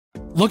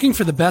Looking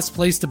for the best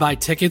place to buy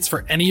tickets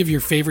for any of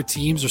your favorite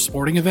teams or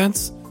sporting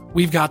events?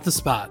 We've got the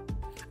spot.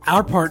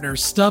 Our partner,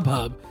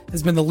 StubHub,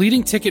 has been the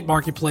leading ticket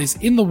marketplace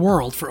in the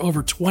world for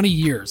over 20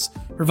 years,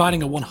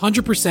 providing a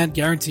 100%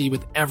 guarantee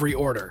with every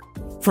order.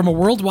 From a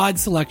worldwide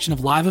selection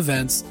of live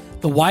events,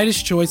 the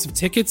widest choice of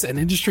tickets and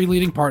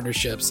industry-leading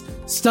partnerships,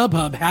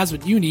 StubHub has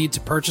what you need to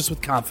purchase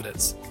with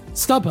confidence.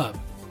 StubHub,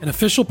 an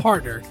official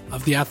partner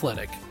of The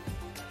Athletic.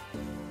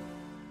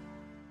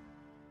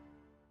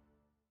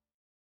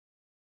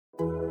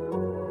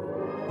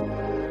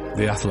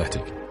 The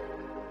Athletic.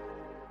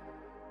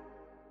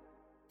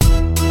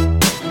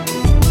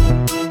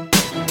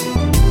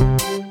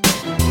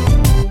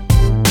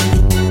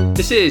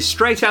 This is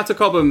Straight Outta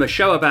Cobham, a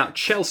show about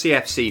Chelsea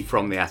FC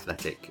from The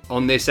Athletic.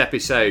 On this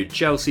episode,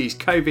 Chelsea's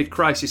COVID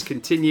crisis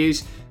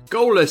continues,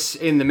 goalless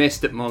in the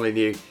mist at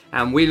Molineux,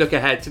 and we look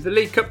ahead to the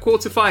League Cup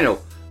quarter-final,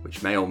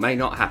 which may or may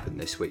not happen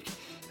this week.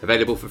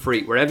 Available for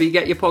free wherever you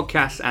get your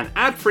podcasts and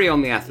ad-free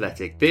on The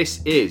Athletic.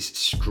 This is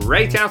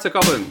Straight Outta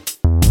Cobham.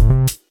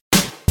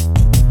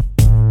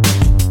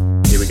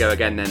 Here we go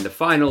again then. The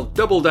final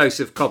double dose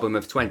of Cobham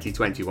of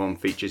 2021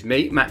 features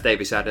me, Matt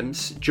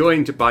Davis-Adams,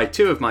 joined by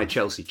two of my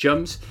Chelsea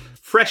chums,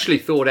 freshly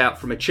thawed out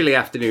from a chilly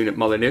afternoon at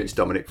Molineux. It's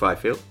Dominic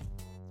Fifield.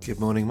 Good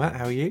morning, Matt.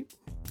 How are you?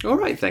 All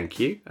right, thank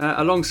you.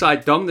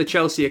 Alongside Dom, the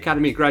Chelsea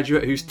Academy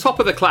graduate who's top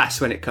of the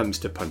class when it comes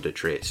to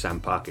punditry, it's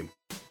Sam Parkin.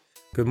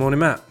 Good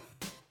morning, Matt.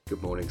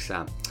 Good morning,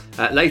 Sam.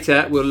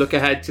 Later, we'll look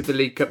ahead to the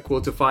League Cup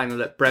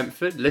quarter-final at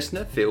Brentford.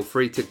 Listener, feel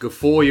free to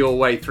guffaw your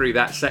way through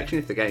that section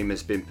if the game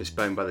has been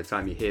postponed by the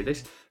time you hear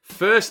this.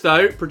 First,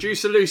 though,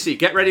 producer Lucy,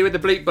 get ready with the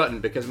bleep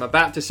button because I'm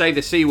about to say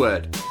the C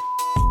word.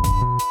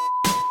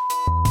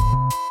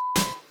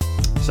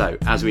 So,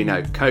 as we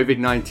know,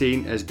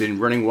 COVID-19 has been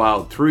running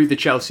wild through the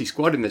Chelsea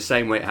squad in the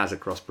same way it has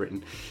across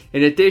Britain.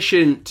 In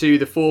addition to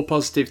the 4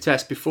 positive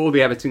tests before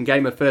the Everton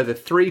game, a further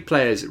 3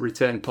 players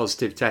returned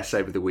positive tests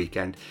over the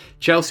weekend.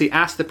 Chelsea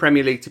asked the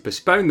Premier League to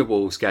postpone the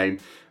Wolves game,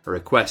 a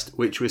request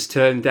which was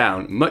turned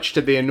down, much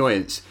to the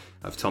annoyance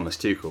of Thomas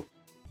Tuchel.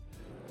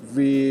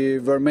 We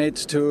were made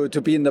to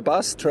be in the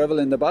bus, travel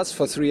in the bus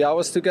for 3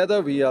 hours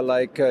together. We are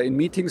like in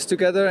meetings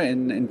together,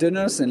 in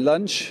dinners, in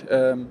lunch.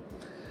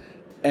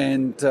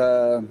 And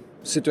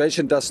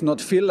situation does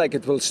not feel like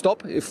it will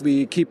stop if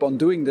we keep on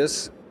doing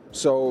this.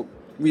 So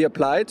we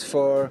applied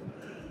for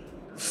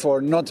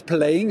not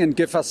playing and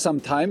give us some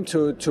time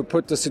to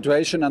put the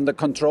situation under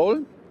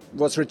control.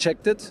 Was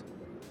rejected.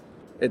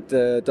 It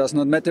does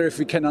not matter if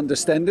we can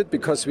understand it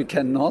because we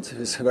cannot.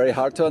 It's very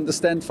hard to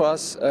understand for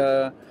us.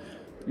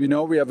 We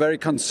are very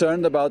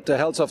concerned about the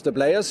health of the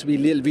players. We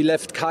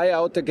left Kai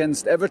out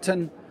against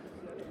Everton.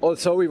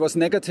 Although he was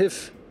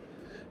negative.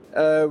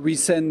 We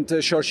sent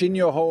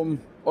Jorginho home,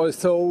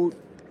 although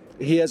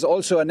he has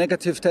also a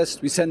negative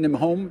test. We send him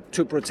home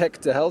to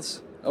protect the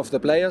health of the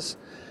players.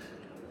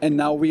 And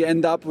now we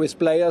end up with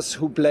players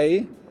who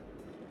play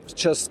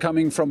just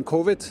coming from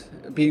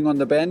COVID, being on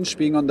the bench,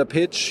 being on the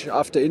pitch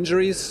after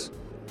injuries.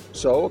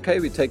 So, okay,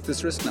 we take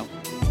this risk now.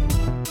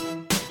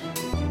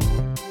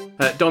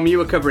 Dom, you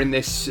were covering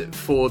this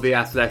for The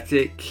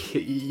Athletic.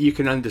 You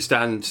can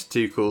understand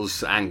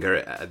Tuchel's anger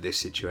at this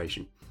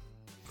situation.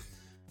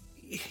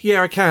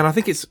 Yeah, I can. I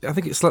think it's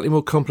slightly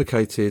more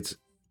complicated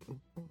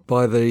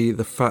by the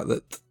fact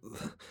that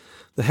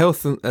the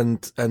health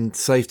and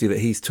safety that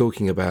he's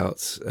talking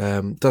about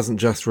doesn't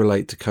just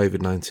relate to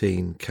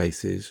COVID-19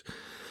 cases.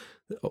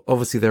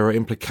 Obviously, there are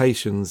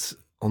implications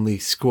on the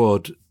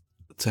squad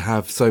to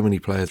have so many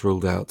players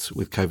ruled out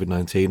with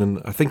COVID-19,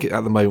 and I think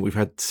at the moment we've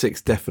had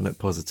 6 definite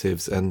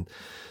positives, and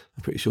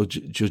I'm pretty sure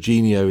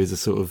Jorginho is a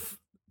sort of,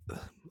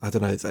 I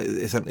don't know.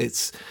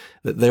 It's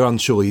they're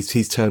unsure.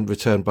 He's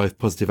returned both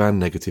positive and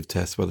negative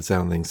tests by the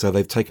sound of things. So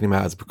they've taken him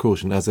out as a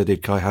precaution, as they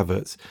did Kai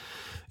Havertz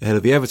ahead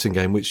of the Everton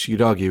game, which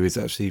you'd argue is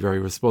actually very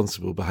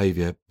responsible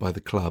behaviour by the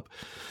club.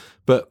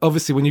 But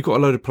obviously, when you've got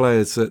a load of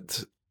players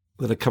that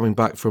are coming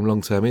back from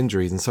long-term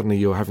injuries, and suddenly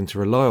you're having to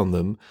rely on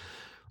them,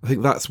 I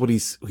think that's what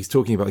he's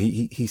talking about.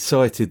 He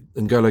cited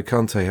N'Golo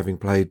Kante having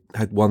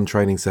had 1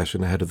 training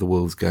session ahead of the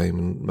Wolves game,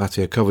 and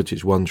Mateo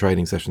Kovacic 1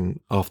 training session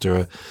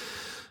after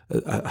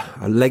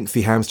a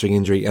lengthy hamstring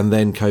injury and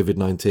then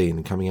COVID-19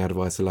 and coming out of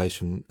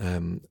isolation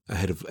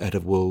ahead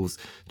of Wolves.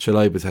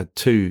 Chalobah's had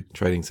 2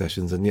 training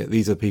sessions, and yet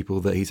these are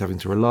people that he's having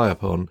to rely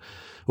upon,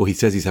 or he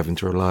says he's having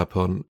to rely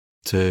upon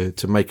to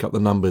make up the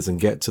numbers and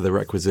get to the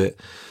requisite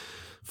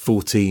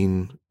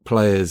 14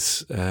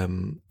 players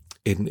in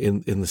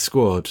the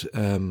squad.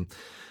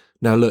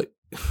 Now look,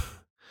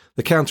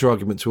 the counter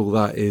argument to all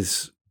that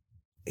is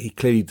he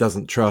clearly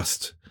doesn't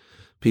trust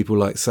people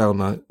like Saul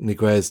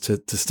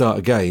Niguez to start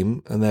a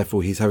game, and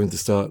therefore he's having to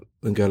start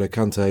N'Golo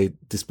Kante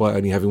despite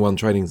only having 1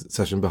 training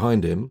session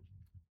behind him.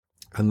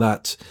 And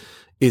that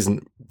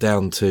isn't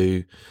down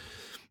to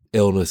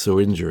illness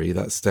or injury.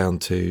 That's down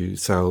to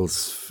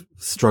Saul's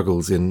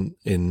struggles in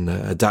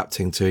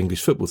adapting to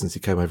English football since he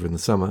came over in the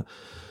summer.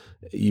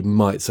 You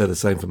might say the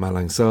same for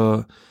Malang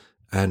Sarr,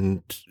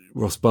 and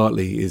Ross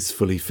Bartley is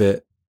fully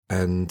fit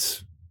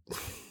and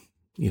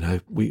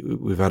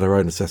we've had our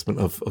own assessment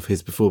of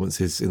his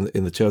performances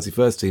in the Chelsea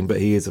first team,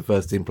 but he is a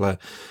first team player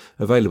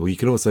available. You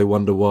can also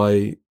wonder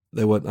why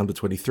there weren't under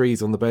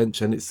 23s on the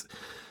bench, and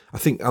I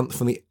think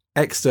from the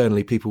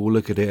externally, people will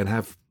look at it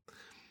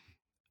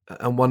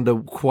and wonder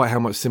quite how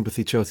much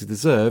sympathy Chelsea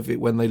deserve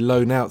it when they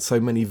loan out so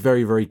many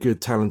very, very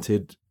good,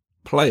 talented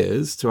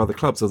players to other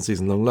clubs on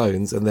season-long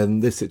loans, and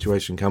then this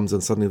situation comes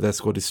and suddenly their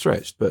squad is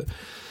stretched. But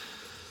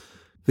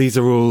these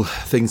are all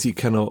things you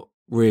cannot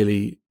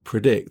really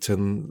predict,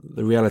 and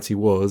the reality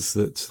was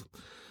that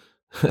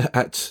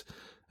at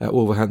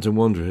Wolverhampton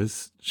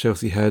Wanderers,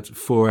 Chelsea had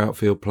 4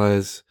 outfield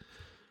players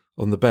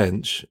on the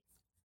bench,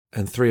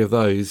 and 3 of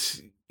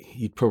those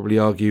you'd probably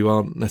argue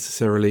aren't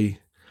necessarily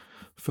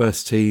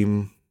first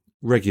team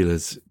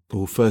regulars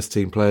or first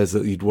team players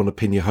that you'd want to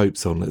pin your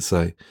hopes on, let's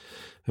say.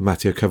 And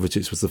Mateo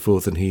Kovacic was the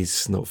 4th and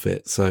he's not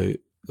fit. So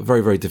a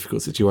very, very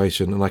difficult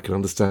situation, and I can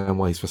understand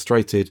why he's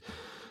frustrated.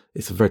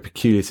 It's a very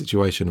peculiar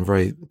situation and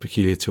very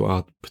peculiar to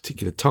our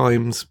particular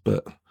times,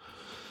 but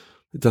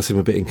it does seem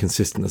a bit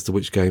inconsistent as to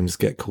which games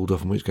get called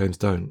off and which games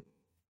don't.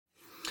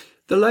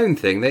 The loan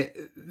thing,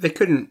 they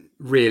couldn't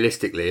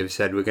realistically have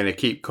said we're going to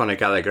keep Conor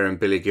Gallagher and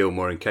Billy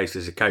Gilmour in case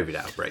there's a COVID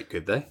outbreak,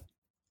 could they?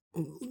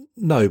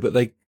 No, but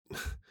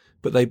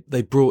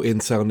they brought in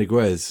Saul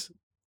Niguez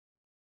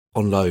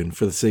on loan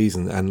for the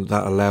season, and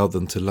that allowed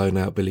them to loan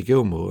out Billy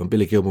Gilmour. And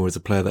Billy Gilmour is a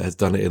player that has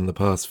done it in the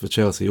past for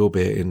Chelsea,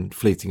 albeit in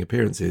fleeting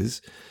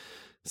appearances.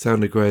 Saul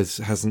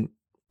Niguez hasn't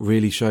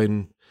really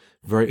shown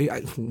very...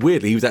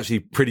 Weirdly, he was actually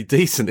pretty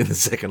decent in the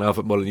second half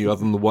at Molineux,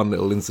 other than the one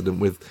little incident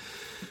with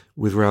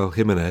Raul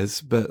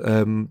Jimenez. But,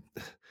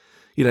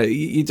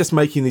 you're just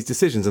making these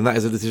decisions, and that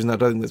is a decision that I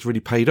don't think that's really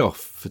paid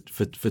off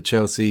for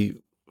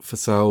Chelsea, for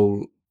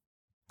Saul,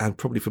 and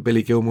probably for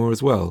Billy Gilmour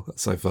as well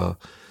so far.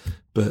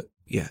 But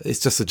yeah, it's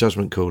just a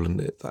judgment call,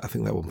 and I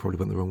think that one probably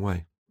went the wrong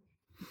way.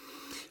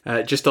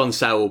 Just on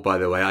Saul, by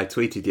the way, I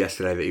tweeted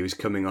yesterday that he was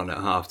coming on at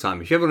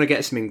half-time. If you ever want to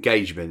get some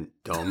engagement,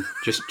 Dom,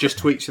 just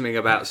tweet something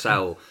about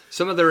Saul.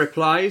 Some of the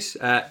replies,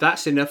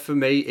 that's enough for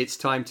me, it's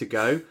time to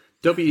go.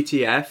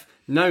 WTF,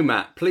 no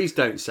Matt, please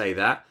don't say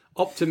that.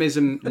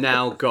 Optimism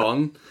now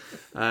gone.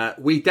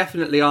 We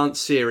definitely aren't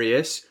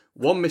serious.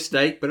 One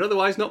mistake, but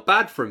otherwise not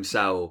bad from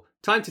Saul.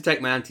 Time to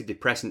take my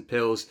antidepressant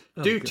pills.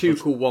 Do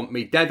Tuchel want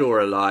me dead or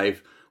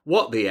alive?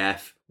 What the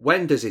F?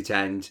 When does it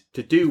end?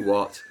 To do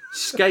what?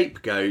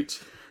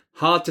 Scapegoat.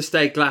 Hard to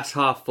stay glass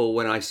half full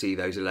when I see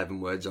those 11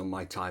 words on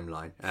my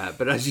timeline.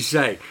 But as you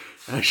say,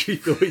 I actually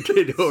thought he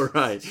did all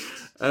right.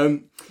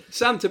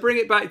 Sam, to bring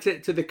it back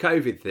to the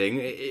COVID thing,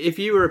 if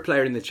you were a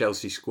player in the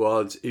Chelsea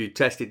squad who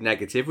tested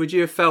negative, would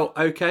you have felt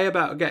okay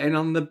about getting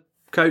on the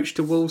coach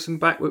to Wolves and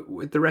back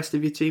with the rest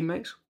of your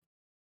teammates?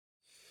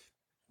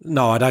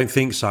 No, I don't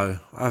think so.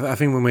 I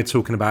think when we're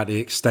talking about the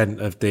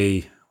extent of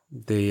the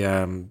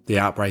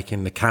outbreak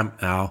in the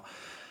camp now,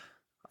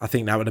 I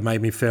think that would have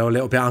made me feel a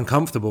little bit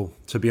uncomfortable,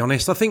 to be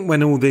honest. I think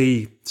when all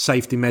the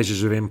safety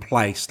measures are in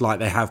place, like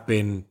they have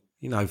been,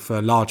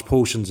 for large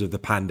portions of the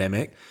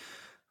pandemic,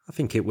 I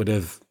think it would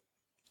have,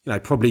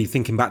 probably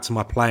thinking back to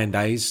my playing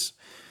days,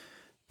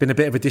 been a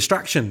bit of a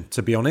distraction,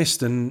 to be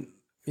honest, and,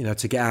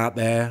 to get out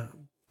there.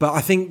 But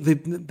I think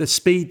the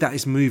speed that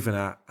is moving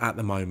at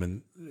the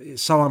moment,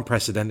 it's so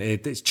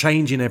unprecedented. It's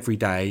changing every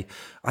day.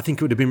 I think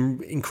it would have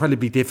been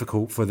incredibly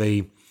difficult for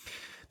the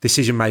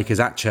decision makers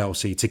at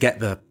Chelsea to get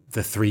the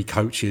 3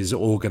 coaches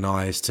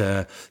organised,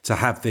 to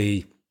have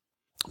the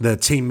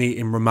team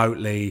meeting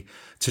remotely,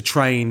 to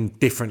train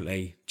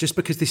differently, just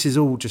because this has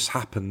all just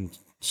happened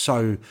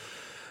so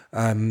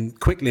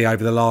quickly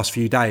over the last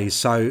few days.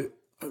 So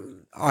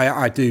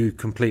I do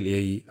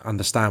completely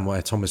understand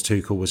where Thomas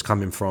Tuchel was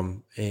coming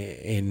from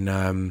in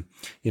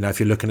if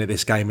you're looking at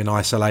this game in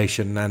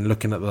isolation and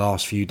looking at the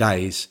last few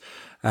days.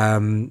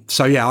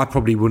 So yeah, I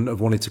probably wouldn't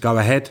have wanted to go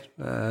ahead,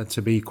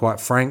 to be quite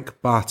frank.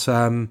 But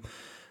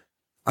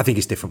I think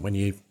it's different when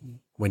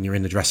you're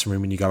in the dressing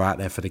room and you go out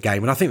there for the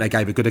game. And I think they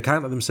gave a good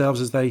account of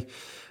themselves as they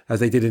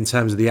did in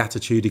terms of the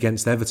attitude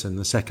against Everton.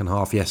 The second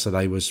half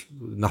yesterday was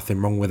nothing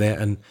wrong with it,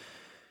 and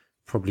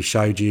probably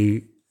showed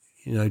you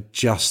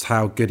just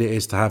how good it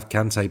is to have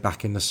Kante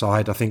back in the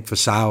side. I think for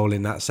Saul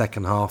in that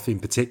second half in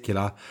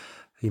particular,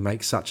 he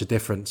makes such a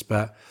difference.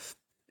 But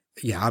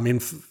yeah, I mean,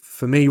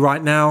 for me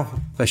right now,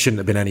 there shouldn't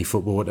have been any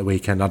football at the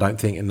weekend, I don't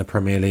think, in the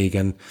Premier League.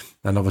 And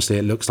obviously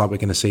it looks like we're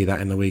going to see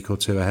that in the week or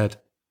two ahead.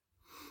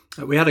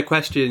 We had a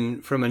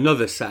question from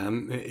another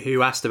Sam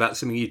who asked about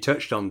something you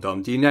touched on,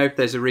 Dom. Do you know if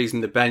there's a reason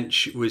the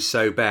bench was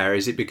so bare?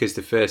 Is it because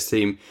the first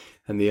team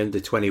and the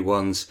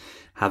under-21s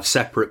have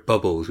separate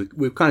bubbles?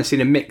 We've kind of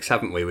seen a mix,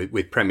 haven't we,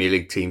 with Premier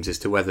League teams as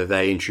to whether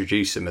they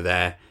introduce some of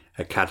their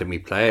academy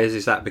players.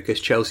 Is that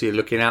because Chelsea are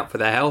looking out for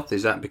their health?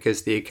 Is that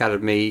because the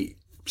academy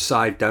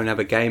side don't have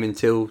a game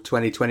until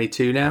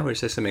 2022 now? Or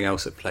is there something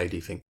else at play, do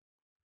you think?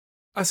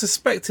 I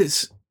suspect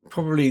it's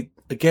probably,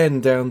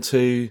 again, down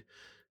to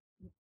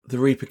the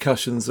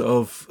repercussions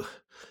of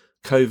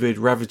COVID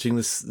ravaging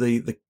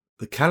the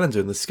calendar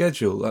and the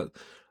schedule.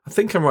 I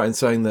think I'm right in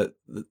saying that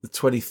the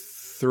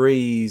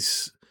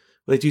 23s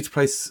Were they due to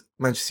play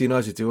Manchester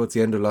United towards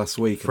the end of last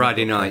week?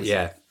 Friday night,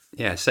 yeah.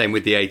 Yeah, same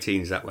with the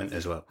 18s that went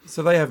as well.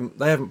 So they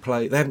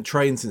haven't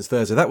trained since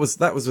Thursday. That was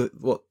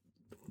what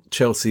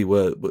Chelsea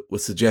were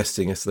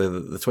suggesting yesterday,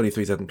 that the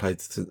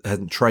 23s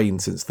hadn't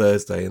trained since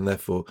Thursday, and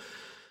therefore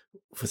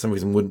for some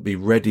reason wouldn't be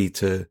ready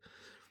to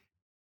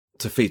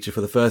feature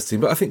for the first team.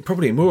 But I think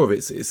probably more of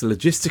it's a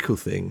logistical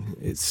thing.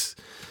 It's,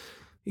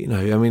 you know,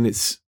 I mean,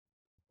 it's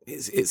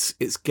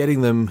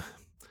getting them.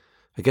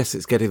 I guess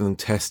it's getting them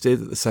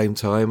tested at the same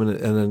time,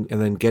 and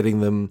then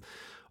getting them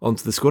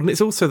onto the squad. And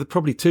it's also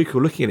probably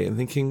Tuchel looking at it and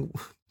thinking,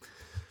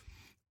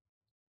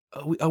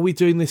 are we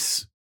doing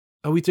this?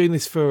 Are we doing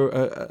this for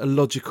a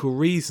logical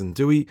reason?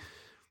 Do we?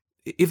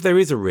 If there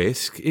is a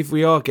risk, if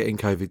we are getting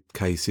COVID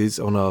cases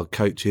on our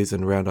coaches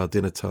and around our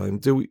dinner time,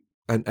 do we?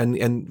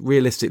 And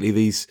realistically,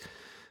 these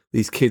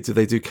kids, if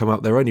they do come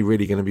up, they're only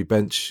really going to be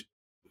bench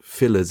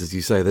fillers, as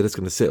you say. They're just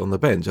going to sit on the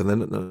bench, and they're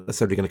not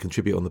necessarily going to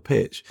contribute on the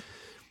pitch.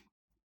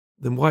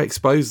 Then why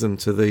expose them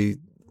to the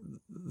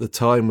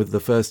time with the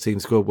first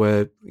team squad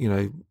where, you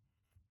know,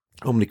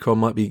 Omicron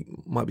might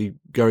be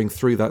going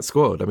through that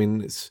squad? I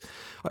mean,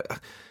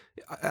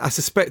 I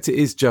suspect it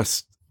is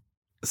just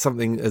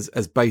something as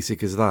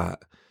basic as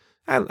that,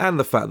 and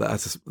the fact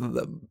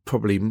that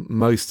probably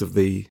most of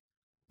the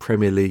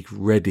Premier League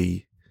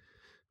ready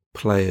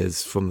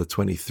players from the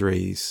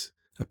 23s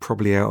are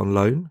probably out on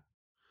loan.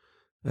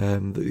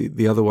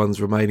 The other ones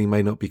remaining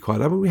may not be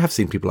quite. I mean, we have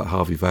seen people like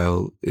Harvey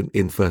Vale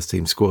in first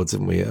team squads,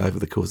 haven't we, over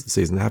the course of the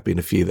season? There have been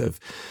a few that have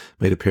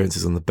made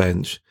appearances on the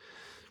bench.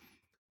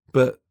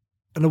 But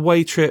an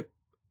away trip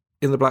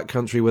in the Black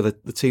Country where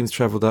the teams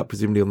travelled up,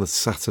 presumably on the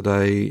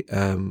Saturday,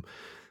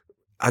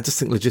 I just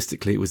think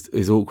logistically it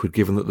was awkward,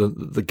 given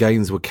that the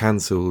games were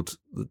cancelled.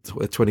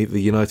 The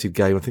United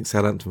game, I think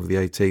Southampton for the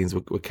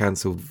 18s were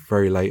cancelled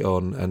very late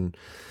on, and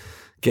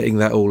getting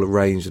that all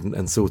arranged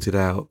and sorted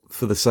out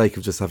for the sake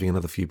of just having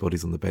another few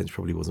bodies on the bench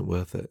probably wasn't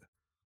worth it.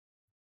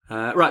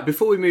 Right,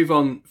 before we move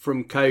on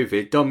from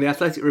COVID, Dom, the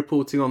Athletic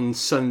reporting on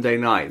Sunday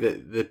night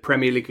that the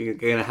Premier League are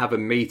going to have a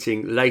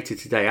meeting later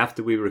today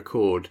after we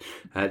record,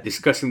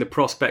 discussing the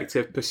prospect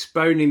of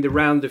postponing the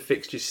round of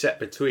fixtures set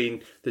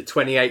between the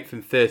 28th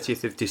and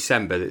 30th of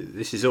December.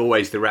 This is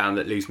always the round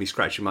that leaves me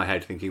scratching my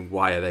head thinking,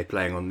 why are they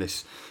playing on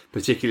this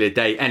particular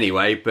day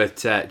anyway? But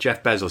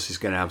Jeff Bezos is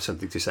going to have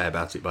something to say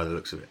about it by the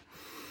looks of it.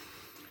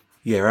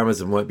 Yeah,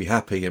 Amazon won't be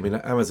happy. I mean,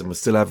 Amazon was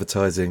still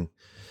advertising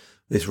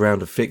this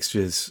round of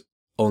fixtures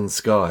on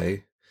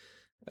Sky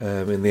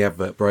in the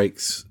advert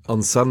breaks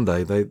on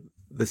Sunday.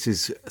 This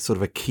is sort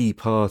of a key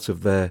part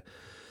of their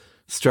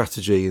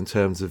strategy in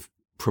terms of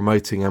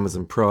promoting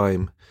Amazon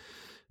Prime,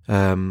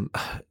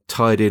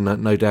 tied in,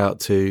 no doubt,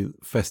 to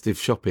festive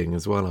shopping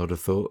as well, I would have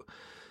thought.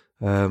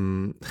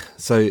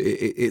 So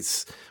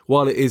it's,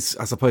 while it is,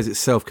 I suppose it's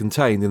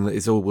self-contained in that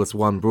it's almost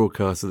one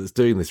broadcaster that's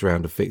doing this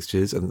round of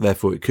fixtures, and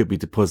therefore it could be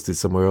deposited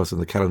somewhere else in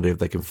the calendar if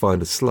they can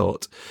find a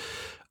slot.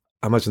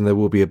 I imagine there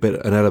will be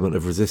an element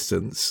of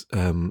resistance,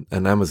 and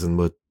Amazon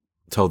were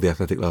told The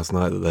Athletic last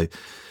night that they,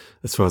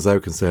 as far as they were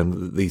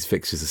concerned, these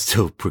fixtures are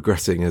still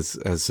progressing as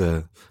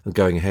and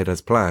going ahead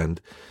as planned.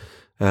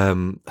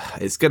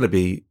 It's going to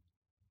be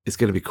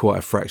quite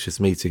a fractious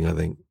meeting.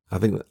 I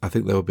think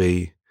there will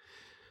be.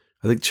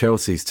 I think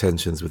Chelsea's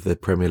tensions with the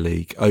Premier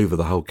League over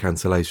the whole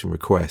cancellation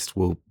request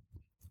will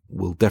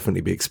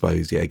definitely be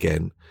exposed yet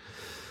again.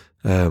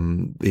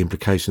 The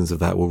implications of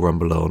that will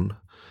rumble on.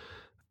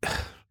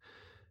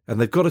 And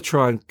they've got to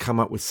try and come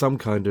up with some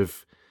kind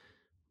of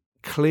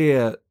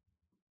clear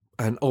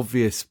and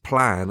obvious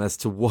plan as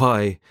to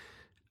why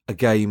a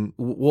game,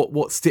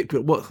 what's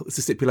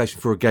the stipulation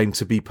for a game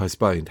to be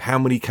postponed? How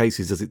many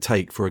cases does it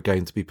take for a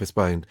game to be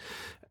postponed?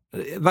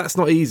 That's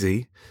not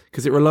easy,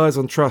 because it relies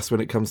on trust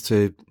when it comes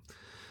to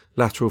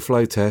lateral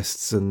flow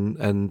tests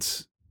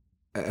and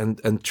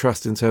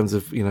trust in terms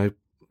of, you know,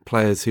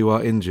 players who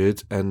are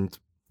injured. And,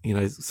 you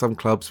know, some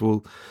clubs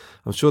will,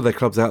 I'm sure there are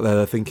clubs out there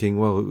that are thinking,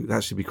 well,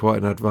 that should be quite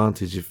an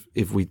advantage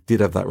if we did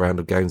have that round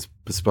of games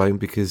postponed,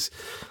 because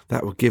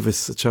that would give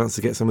us a chance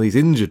to get some of these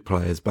injured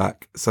players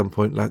back at some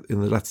point in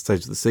the latter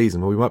stage of the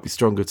season, where we might be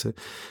stronger to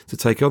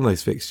take on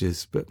those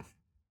fixtures. But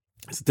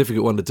it's a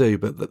difficult one to do,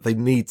 but they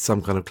need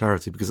some kind of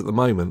clarity, because at the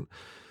moment,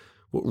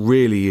 what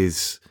really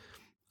is,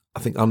 I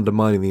think,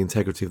 undermining the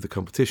integrity of the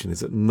competition is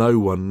that no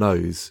one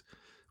knows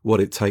what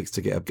it takes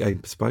to get a game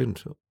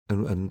postponed,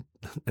 and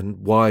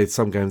why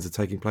some games are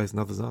taking place and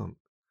others aren't.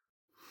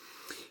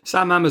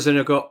 Sam, Amazon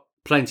have got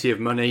plenty of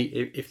money.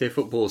 If they're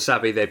football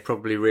savvy, they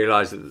probably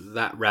realise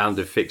that round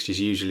of fixtures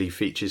usually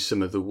features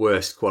some of the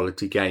worst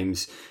quality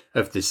games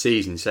of the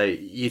season. So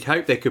you'd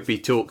hope they could be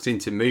talked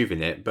into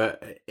moving it.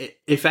 But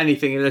if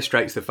anything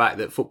illustrates the fact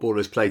that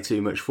footballers play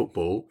too much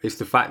football, it's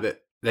the fact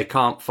that they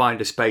can't find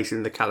a space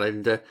in the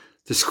calendar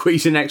to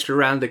squeeze an extra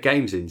round of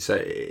games in. So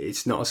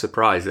it's not a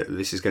surprise that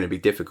this is going to be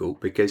difficult,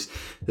 because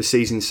the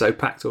season's so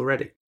packed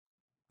already.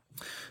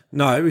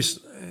 No, it was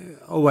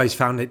always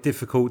found it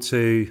difficult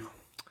to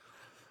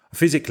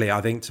physically, I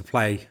think, to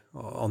play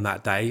on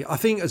that day. I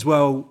think as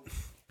well,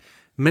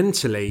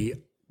 mentally,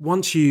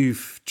 once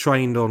you've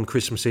trained on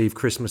Christmas Eve,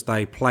 Christmas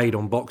Day, played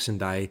on Boxing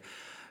Day,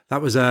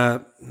 that was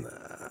a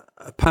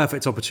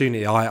perfect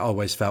opportunity, I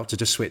always felt, to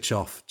just switch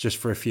off just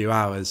for a few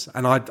hours.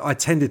 And I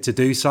tended to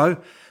do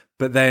so,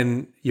 but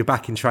then you're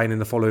back in training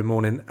the following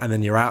morning and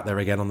then you're out there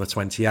again on the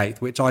 28th,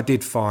 which I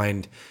did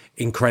find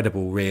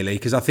incredible, really,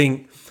 because I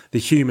think the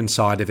human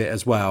side of it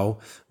as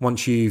well,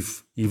 once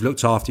you've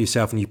looked after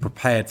yourself and you've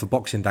prepared for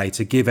Boxing Day,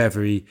 to give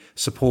every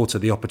supporter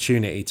the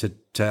opportunity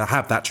to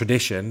have that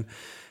tradition,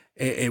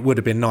 it would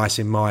have been nice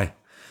in my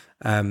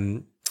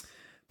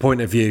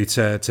point of view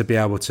to be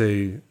able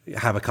to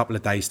have a couple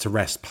of days to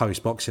rest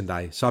post Boxing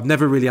Day. So I've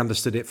never really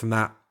understood it from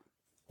that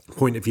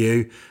point of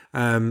view.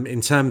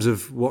 In terms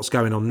of what's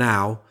going on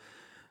now,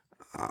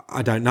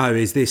 I don't know.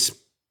 Is this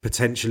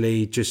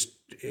potentially just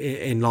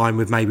in line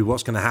with maybe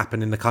what's going to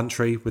happen in the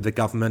country with the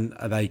government?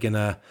 Are they going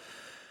to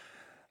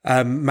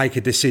make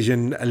a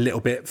decision a little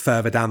bit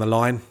further down the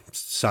line?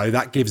 So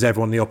that gives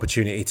everyone the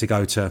opportunity to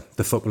go to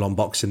the football on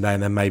Boxing Day,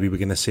 and then maybe we're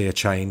going to see a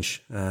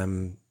change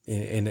in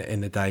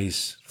the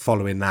days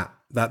following that.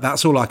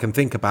 That's all I can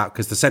think about,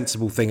 because the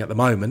sensible thing at the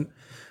moment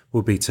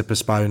would be to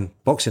postpone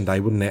Boxing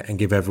Day, wouldn't it, and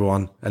give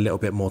everyone a little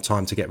bit more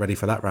time to get ready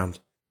for that round.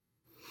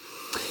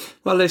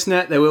 Well,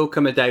 listener, there will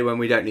come a day when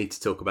we don't need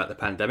to talk about the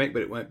pandemic,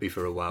 but it won't be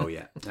for a while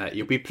yet.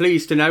 You'll be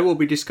pleased to know we'll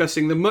be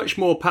discussing the much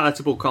more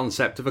palatable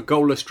concept of a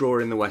goalless draw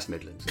in the West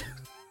Midlands.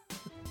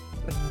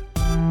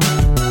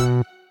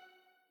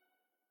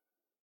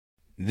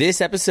 This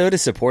episode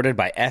is supported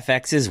by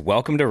FX's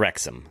Welcome to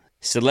Wrexham.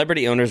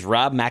 Celebrity owners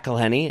Rob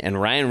McElhenney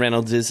and Ryan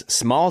Reynolds'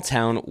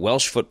 small-town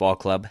Welsh football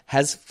club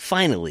has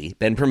finally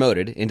been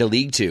promoted into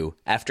League Two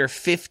after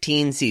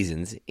 15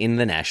 seasons in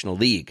the National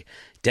League.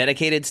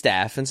 Dedicated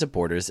staff and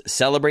supporters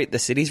celebrate the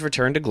city's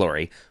return to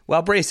glory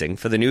while bracing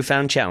for the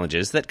newfound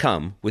challenges that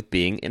come with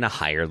being in a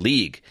higher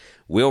league.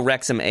 Will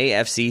Wrexham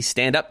AFC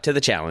stand up to the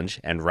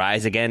challenge and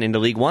rise again into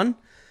League One?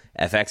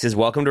 FX's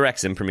Welcome to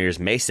Wrexham premieres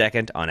May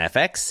 2nd on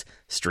FX,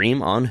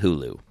 stream on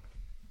Hulu.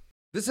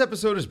 This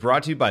episode is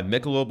brought to you by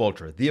Michelob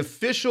Ultra, the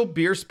official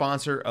beer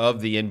sponsor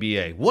of the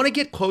NBA. Want to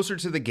get closer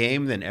to the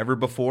game than ever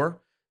before?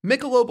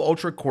 Michelob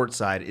Ultra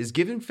Courtside is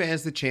giving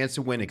fans the chance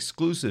to win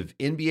exclusive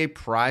NBA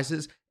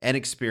prizes and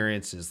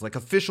experiences like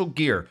official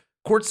gear,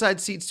 courtside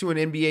seats to an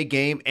NBA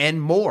game,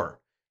 and more.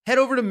 Head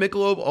over to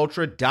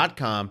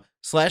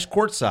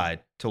MichelobUltra.com/courtside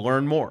to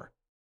learn more.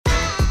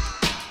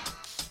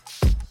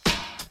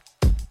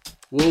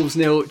 Wolves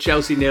 0,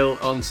 Chelsea 0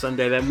 on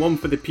Sunday then. One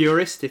for the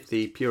purist, if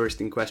the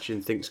purist in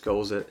question thinks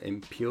goals are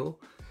impure.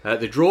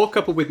 The draw,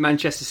 coupled with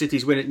Manchester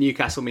City's win at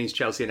Newcastle, means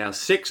Chelsea are now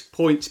 6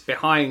 points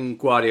behind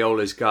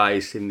Guardiola's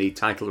guys in the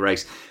title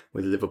race,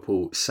 with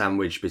Liverpool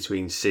sandwiched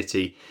between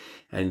City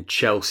and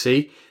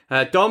Chelsea.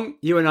 Dom,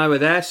 you and I were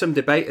there. Some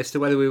debate as to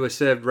whether we were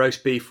served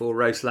roast beef or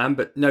roast lamb,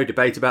 but no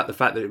debate about the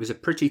fact that it was a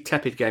pretty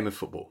tepid game of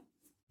football.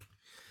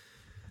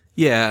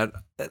 Yeah,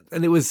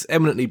 and it was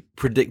eminently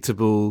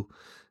predictable,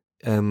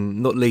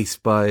 not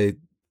least by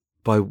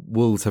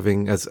Wolves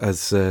having,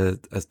 as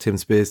Tim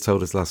Spears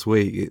told us last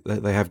week,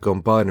 they have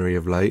gone binary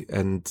of late,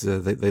 and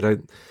they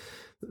don't.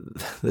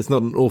 There's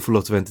not an awful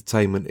lot of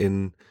entertainment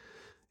in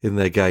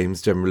their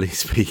games, generally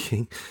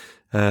speaking.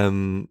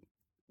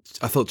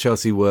 I thought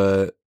Chelsea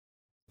were,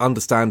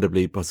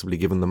 understandably, possibly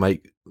given the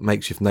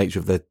makeshift nature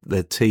of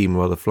their team,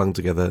 rather flung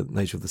together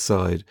nature of the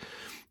side,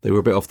 they were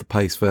a bit off the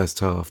pace first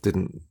half.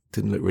 Didn't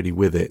look really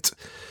with it,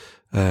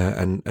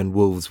 and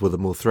Wolves were the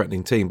more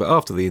threatening team. But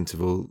after the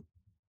interval,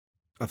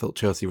 I thought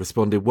Chelsea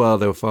responded well.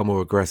 They were far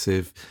more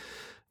aggressive.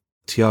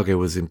 Thiago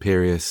was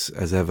imperious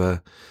as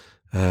ever.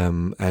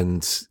 And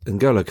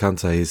N'Golo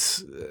Kante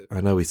is,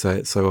 I know we say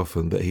it so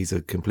often, but he's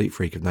a complete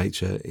freak of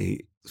nature.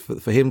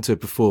 For him to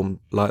perform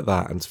like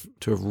that and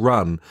to have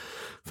run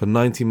for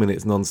 90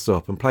 minutes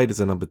non-stop and played as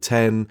a number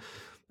 10,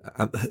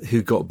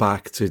 who got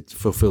back to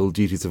fulfill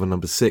duties of a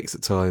number 6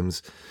 at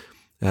times,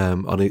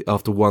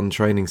 after one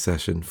training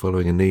session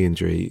following a knee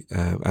injury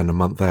and a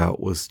month out,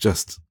 was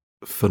just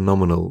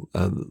phenomenal.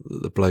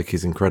 The bloke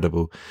is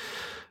incredible.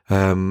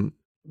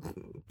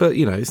 But,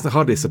 you know, it's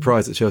hardly a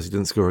surprise that Chelsea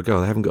didn't score a goal.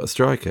 They haven't got a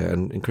striker,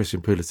 and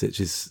Christian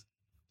Pulisic's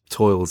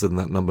toils in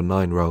that number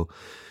 9 role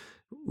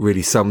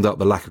really summed up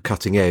the lack of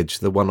cutting edge,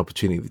 the one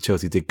opportunity that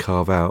Chelsea did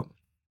carve out.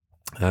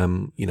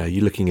 You know,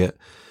 you're looking at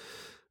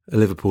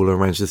Liverpool or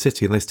Manchester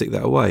City, and they stick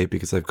that away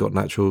because they've got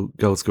natural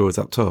goal scorers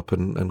up top,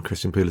 and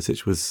Christian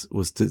Pulisic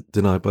was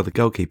denied by the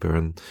goalkeeper,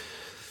 and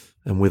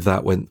with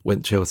that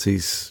went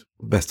Chelsea's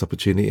best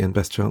opportunity and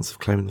best chance of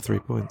claiming the 3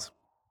 points.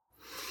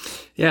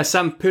 Yeah,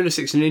 Sam,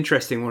 Pulisic's an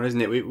interesting one,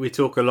 isn't it? We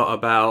talk a lot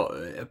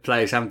about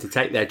players having to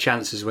take their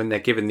chances when they're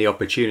given the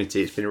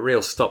opportunity. It's been a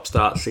real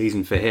stop-start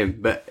season for him,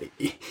 but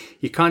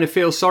you kind of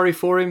feel sorry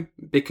for him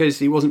because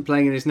he wasn't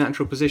playing in his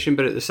natural position,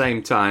 but at the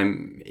same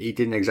time, he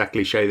didn't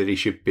exactly show that he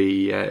should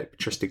be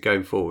trusted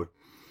going forward.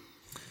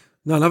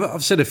 No, and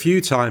I've said a few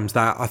times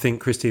that I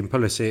think Christian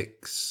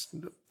Pulisic's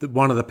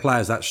one of the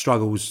players that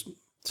struggles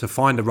to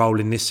find a role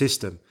in this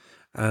system.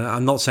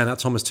 I'm not saying that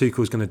Thomas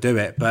Tuchel is going to do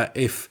it, but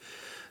if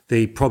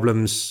the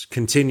problems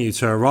continue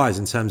to arise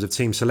in terms of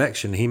team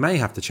selection, he may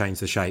have to change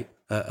the shape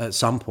at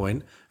some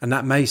point, and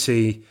that may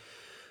see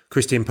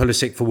Christian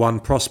Pulisic, for one,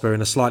 prosper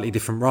in a slightly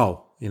different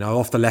role.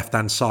 Off the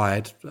left-hand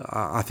side,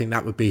 I think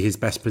that would be his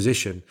best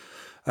position.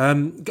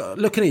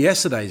 Looking at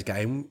yesterday's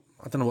game,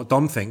 I don't know what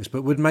Dom thinks,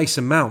 but would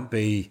Mason Mount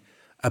be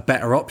a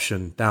better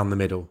option down the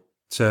middle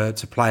to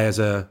play as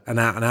an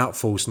out-and-out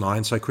false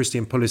nine, so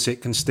Christian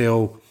Pulisic can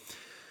still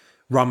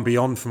run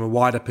beyond from a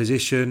wider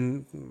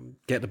position,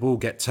 get the ball,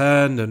 get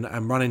turned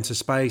and run into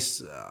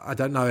space? I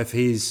don't know if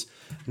his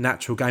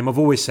natural game, I've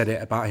always said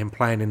it about him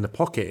playing in the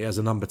pocket as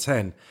a number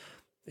 10,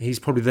 he's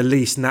probably the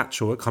least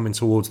natural at coming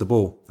towards the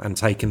ball and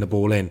taking the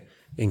ball in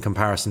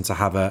comparison to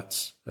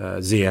Havertz,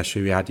 Ziyech,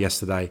 who we had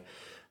yesterday,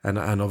 and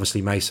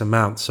obviously Mason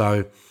Mount.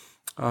 So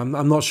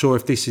I'm not sure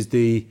if this is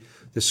the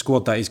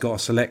squad that he's got to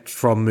select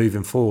from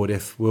moving forward,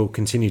 if we'll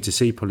continue to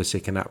see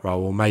Pulisic in that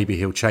role, or maybe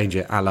he'll change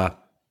it a la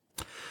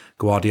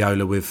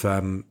Guardiola with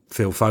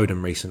Phil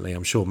Foden recently.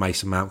 I'm sure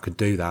Mason Mount could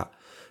do that.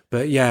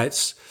 But yeah,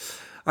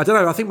 I don't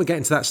know. I think we're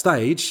getting to that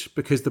stage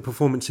because the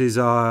performances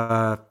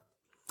are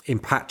in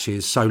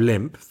patches so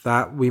limp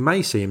that we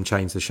may see him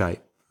change the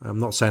shape. I'm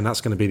not saying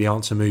that's going to be the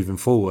answer moving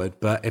forward,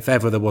 but if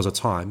ever there was a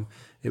time,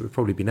 it would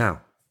probably be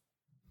now.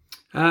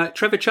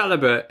 Trevor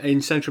Chalobah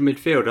in central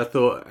midfield, I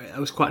thought it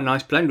was quite a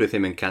nice blend with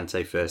him and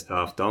Kante first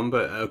half, Dom.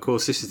 But of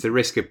course, this is the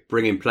risk of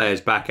bringing players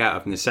back out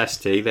of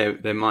necessity.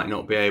 They might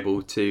not be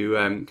able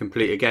to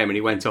complete a game, and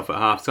he went off at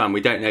half time.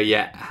 We don't know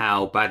yet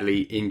how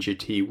badly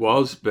injured he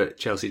was, but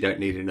Chelsea don't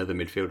need another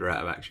midfielder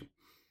out of action.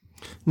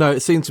 No, it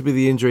seemed to be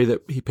the injury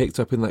that he picked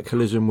up in that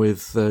collision with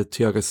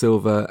Thiago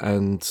Silva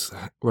and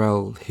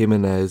Raul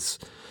Jimenez.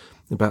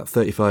 About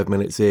 35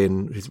 minutes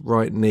in, his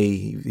right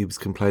knee, he was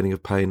complaining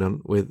of pain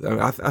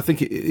I think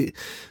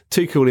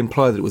Tuchel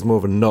implied that it was more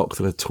of a knock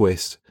than a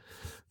twist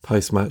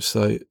post-match.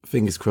 So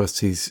fingers crossed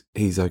he's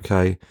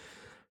okay.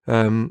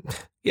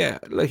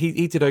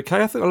 He did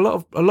okay. I think a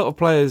lot of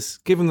players,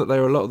 given that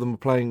a lot of them were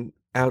playing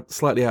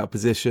slightly out of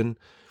position,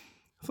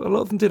 I thought a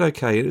lot of them did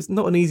okay. It's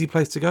not an easy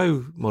place to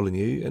go,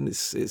 Molineux, and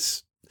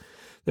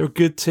they're a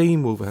good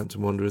team,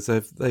 Wolverhampton Wanderers.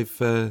 They've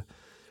got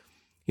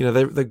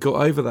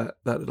over that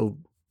little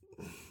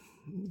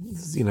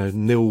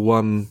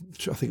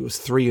 0-1, I think it was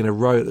 3 in a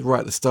row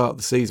right at the start of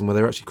the season, where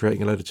they were actually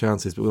creating a load of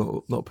chances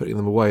but not putting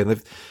them away, and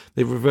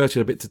they've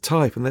reverted a bit to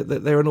type, and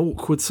they're an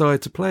awkward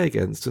side to play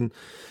against. And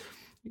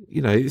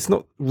it's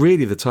not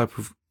really the type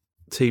of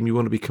team you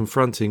want to be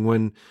confronting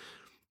when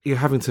you're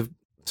having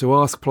to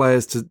ask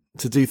players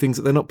to do things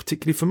that they're not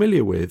particularly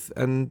familiar with,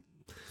 and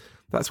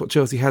that's what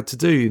Chelsea had to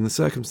do in the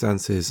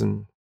circumstances.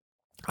 And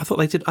I thought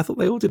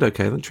they all did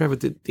okay. I think Trevor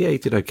did. Yeah, he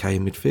did okay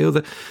in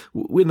midfield.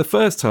 In the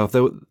first half,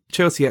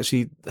 Chelsea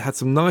actually had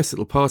some nice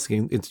little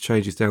passing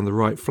interchanges down the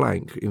right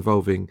flank,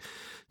 involving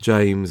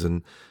James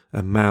and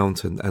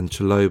Mount and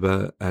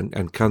Chalobah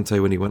and Kante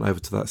when he went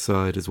over to that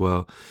side as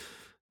well.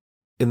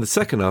 In the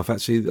second half,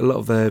 actually, a lot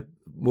of their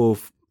more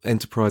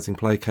enterprising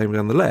play came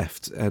down the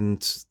left,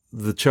 and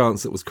the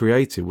chance that was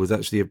created was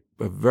actually a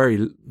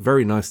very,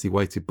 very nicely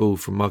weighted ball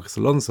from Marcos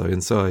Alonso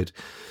inside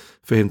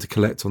for him to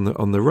collect on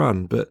the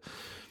run. But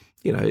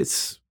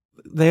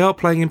they are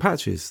playing in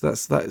patches.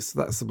 That's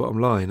the bottom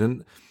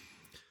line.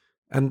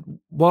 And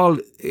while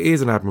it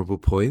is an admirable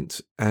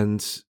point,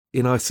 and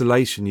in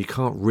isolation you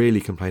can't really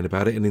complain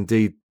about it, and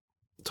indeed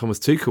Thomas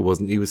Tuchel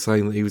wasn't. He was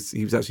saying that he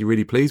was actually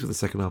really pleased with the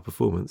second half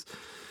performance.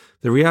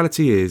 The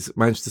reality is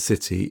Manchester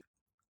City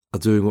are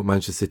doing what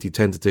Manchester City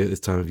tend to do at this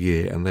time of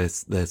year, and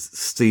they're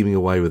steaming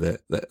away with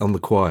it. They're on the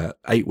quiet.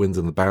 8 wins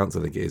on the bounce,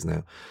 I think it is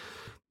now.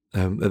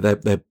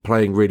 They're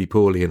playing really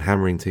poorly and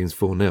hammering teams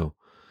 4-0.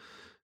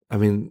 I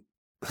mean,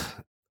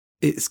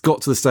 it's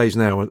got to the stage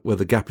now where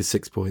the gap is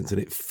 6 points,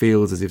 and it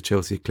feels as if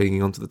Chelsea are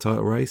clinging onto the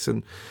title race.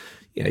 And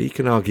you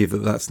can argue that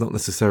that's not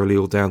necessarily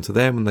all down to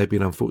them, and they've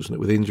been unfortunate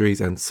with injuries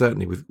and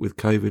certainly with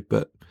COVID.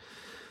 But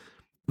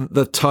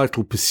the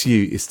title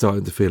pursuit is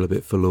starting to feel a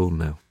bit forlorn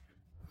now.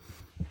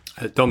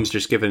 Dom's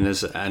just given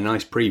us a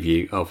nice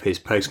preview of his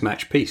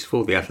post-match piece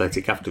for The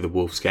Athletic after the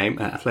Wolves game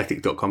at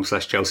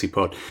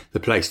athletic.com/ChelseaPod, the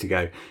place to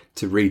go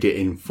to read it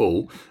in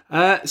full.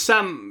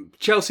 Sam,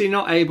 Chelsea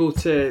not able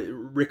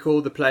to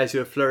recall the players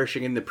who are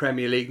flourishing in the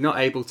Premier League, not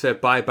able to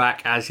buy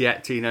back as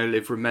yet Tino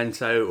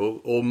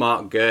Livramento or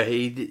Mark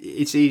Guehi.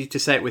 It's easy to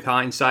say it with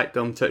hindsight.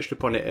 Dom touched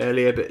upon it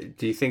earlier, but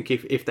do you think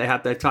if they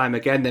had their time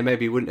again, they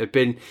maybe wouldn't have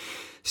been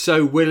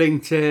so willing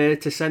to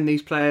send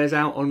these players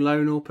out on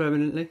loan or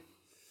permanently?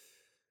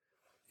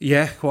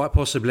 Yeah, quite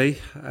possibly.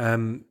 I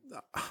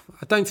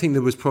don't think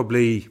there was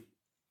probably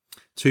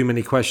too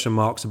many question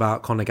marks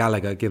about Conor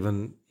Gallagher,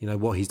 given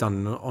what he's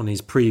done on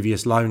his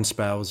previous loan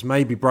spells.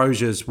 Maybe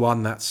Brozier's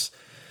one that's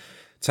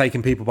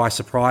taken people by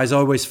surprise. I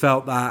always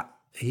felt that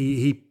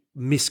he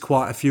missed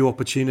quite a few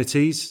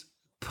opportunities,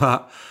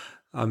 but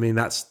I mean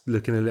that's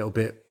looking a little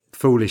bit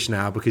foolish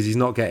now because he's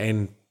not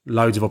getting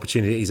loads of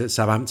opportunities at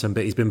Southampton,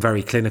 but he's been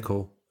very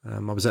clinical. I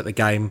was at the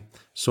game,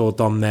 saw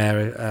Dom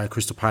there,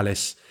 Crystal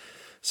Palace.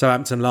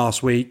 Southampton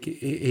last week,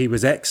 he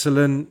was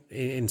excellent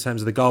in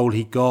terms of the goal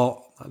he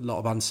got, a lot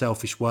of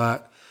unselfish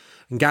work.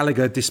 And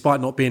Gallagher,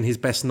 despite not being his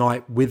best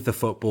night with the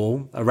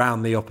football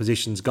around the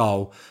opposition's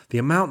goal, the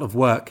amount of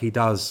work he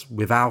does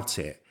without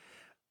it.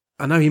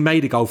 I know he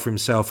made a goal for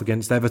himself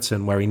against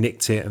Everton where he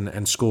nicked it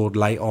and scored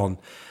late on.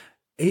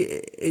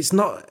 It's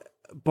not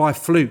by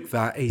fluke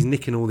that he's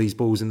nicking all these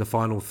balls in the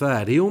final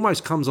third. He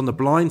almost comes on the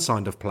blind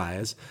side of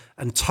players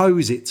and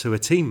toes it to a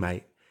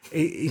teammate.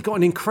 He's got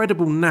an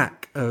incredible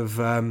knack of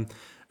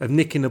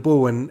nicking the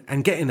ball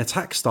and getting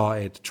attack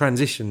started,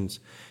 transitions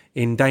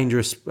in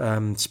dangerous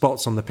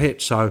spots on the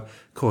pitch. So,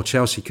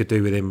 Chelsea could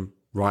do with him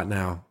right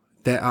now.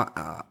 They're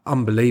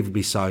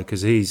unbelievably so,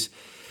 because he's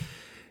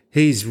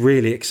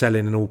really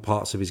excelling in all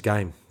parts of his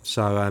game.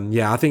 So,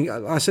 I think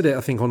I said it,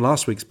 I think, on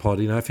last week's pod,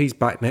 if he's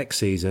back next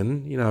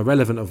season,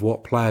 irrelevant of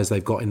what players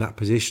they've got in that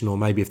position, or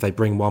maybe if they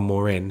bring one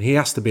more in, he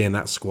has to be in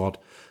that squad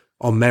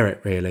on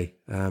merit, really,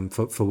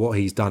 for what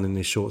he's done in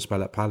this short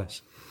spell at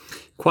Palace.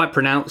 Quite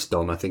pronounced,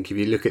 Dom, I think, if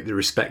you look at the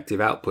respective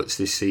outputs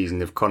this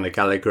season of Conor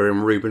Gallagher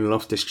and Ruben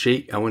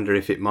Loftus-Cheek. I wonder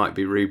if it might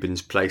be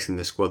Ruben's place in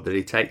the squad that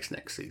he takes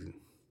next season.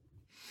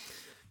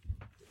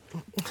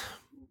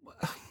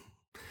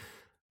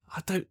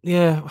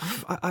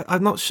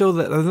 I'm not sure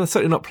that they're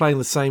certainly not playing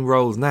the same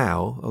roles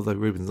now, although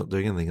Ruben's not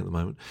doing anything at the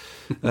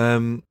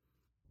moment.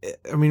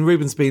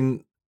 Ruben's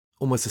been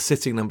almost a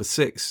sitting number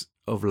 6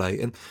 of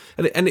late, and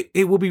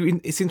it will be.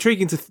 It's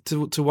intriguing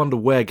to wonder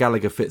where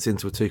Gallagher fits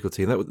into a Tuchel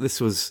team. This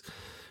was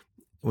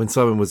when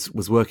Simon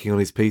was working on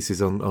his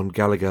pieces on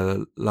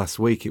Gallagher last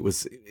week. He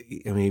was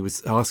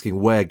asking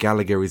where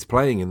Gallagher is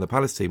playing in the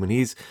Palace team, and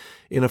he's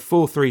in a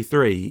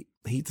 4-3-3.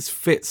 He just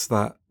fits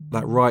that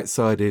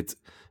right-sided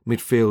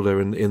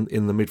midfielder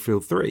in the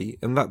midfield 3,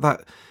 and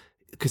that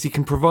because he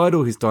can provide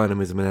all his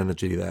dynamism and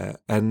energy there.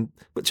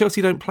 But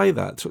Chelsea don't play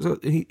that. So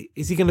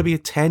is he going to be a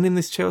 10 in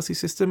this Chelsea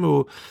system,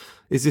 or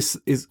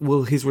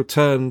will his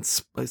return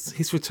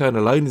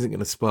alone isn't going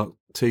to spark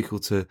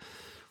Tuchel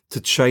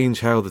to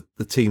change how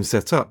the team's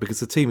set up, because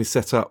the team is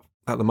set up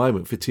at the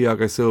moment for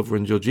Thiago Silva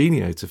and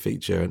Jorginho to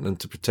feature and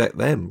to protect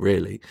them,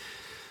 really.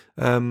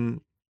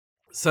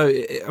 So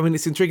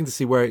it's intriguing to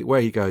see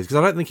where he goes, because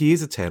I don't think he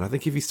is a 10. I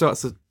think if he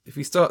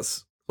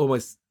starts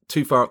almost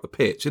too far up the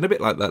pitch, and a bit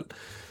like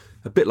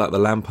the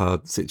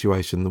Lampard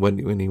situation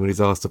when he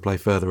was asked to play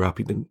further up,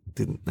 he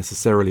didn't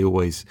necessarily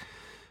always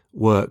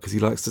work because he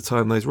likes to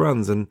time those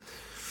runs, and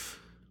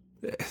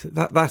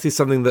that is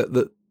something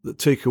that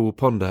Tuchel will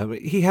ponder.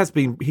 He has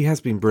been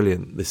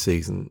brilliant this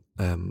season,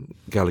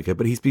 Gallagher,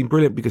 but he's been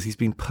brilliant because he's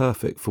been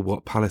perfect for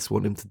what Palace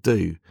want him to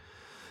do.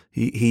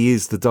 He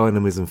is the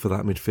dynamism for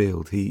that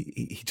midfield.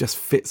 He just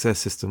fits their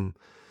system.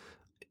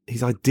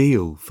 He's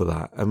ideal for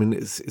that.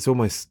 It's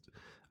almost,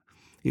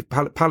 if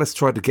Palace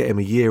tried to get him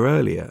a year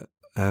earlier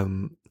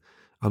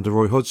under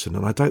Roy Hodgson,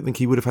 and I don't think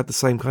he would have had the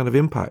same kind of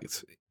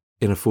impact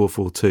in a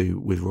 4-4-2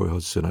 with Roy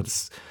Hodgson.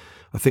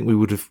 I think we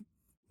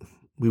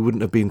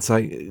wouldn't have been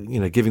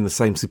saying, giving the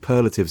same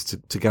superlatives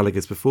to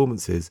Gallagher's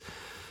performances.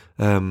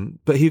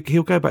 But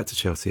he'll go back to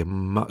Chelsea a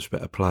much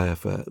better player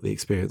for the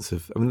experience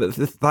of.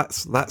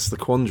 That's the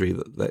quandary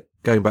that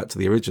going back to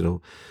the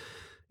original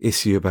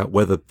issue about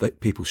whether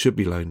people should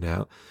be loaned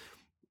out.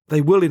 They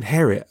will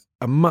inherit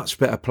a much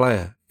better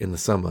player in the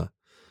summer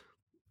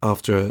on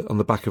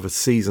the back of a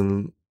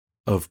season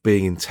of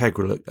being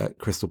integral at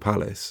Crystal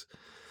Palace,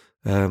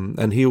 and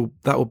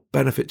that will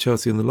benefit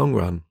Chelsea in the long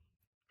run.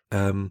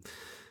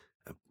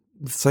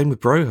 Same with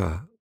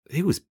Broja.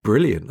 He was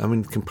brilliant.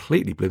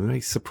 Completely blew me.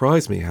 He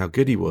surprised me how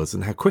good he was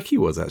and how quick he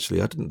was, actually.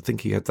 I didn't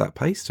think he had that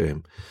pace to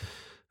him.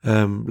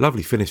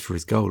 Lovely finish for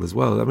his goal as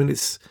well.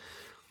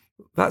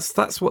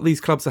 That's what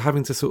these clubs are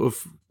having to sort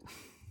of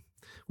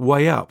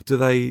weigh up. Do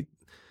they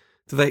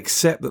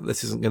accept that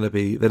this isn't going to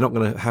be, they're not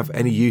going to have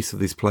any use of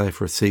this player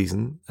for a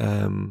season?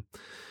 The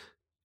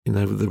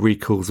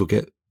recalls will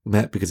get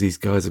met because these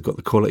guys have got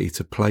the quality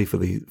to play for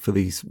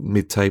these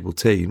mid-table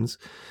teams.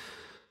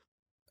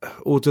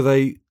 Or do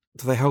they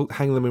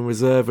hang them in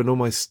reserve and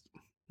almost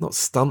not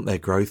stunt their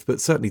growth,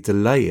 but certainly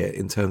delay it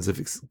in terms of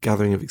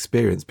gathering of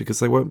experience, because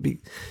they won't be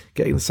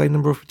getting the same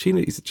number of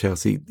opportunities at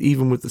Chelsea,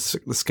 even with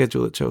the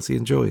schedule that Chelsea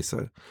enjoy.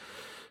 So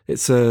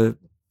it's a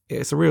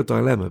real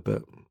dilemma,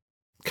 but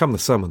come the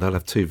summer, they'll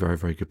have 2 very,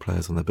 very good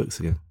players on their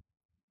books again.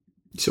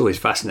 It's always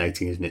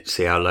fascinating, isn't it, to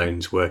see how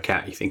loans work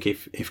out. You think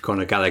if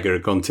Conor Gallagher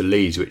had gone to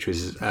Leeds, which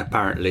was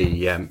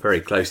apparently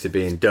very close to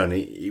being done,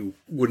 he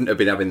wouldn't have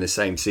been having the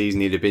same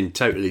season. He'd have been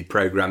totally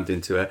programmed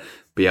into a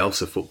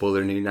Bielsa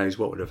footballer, and who knows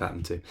what would have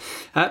happened to.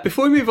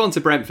 Before we move on to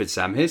Brentford,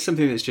 Sam, here's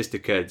something that's just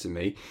occurred to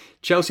me.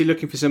 Chelsea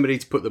looking for somebody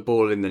to put the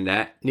ball in the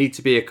net, need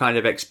to be a kind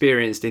of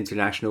experienced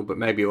international, but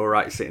maybe all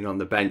right sitting on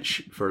the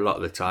bench for a lot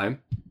of the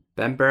time.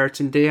 Ben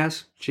Brereton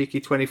Diaz,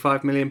 cheeky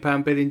 £25 million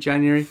bid in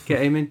January,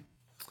 get him in.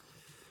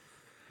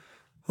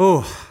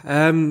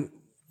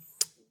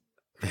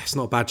 It's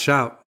not a bad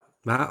shout,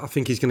 Matt. I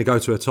think he's going to go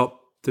to a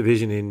top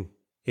division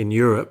in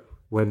Europe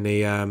when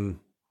the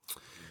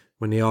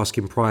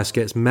asking price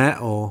gets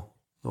met or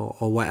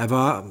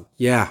whatever.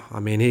 Yeah,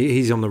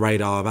 he's on the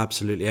radar of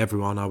absolutely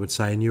everyone, I would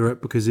say, in Europe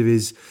because of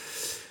his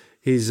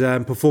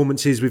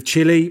performances with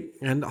Chile,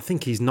 and I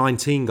think he's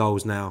 19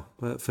 goals now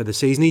for the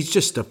season. He's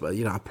just a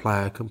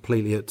player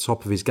completely at the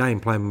top of his game,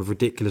 playing with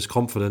ridiculous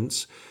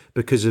confidence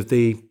because of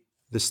the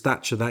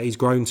stature that he's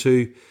grown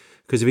to,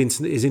 because of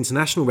his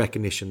international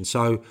recognition.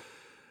 So,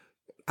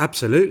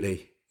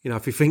 absolutely,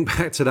 if you think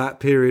back to that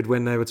period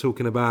when they were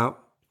talking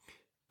about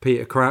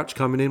Peter Crouch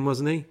coming in,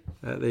 wasn't he,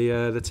 at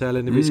the tail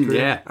end of his career?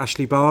 Yeah.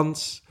 Ashley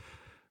Barnes,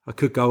 I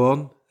could go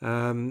on.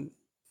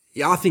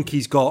 I think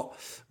he's got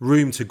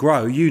room to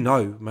grow.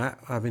 Matt,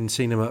 having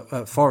seen him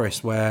at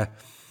Forest, where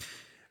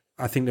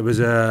I think there was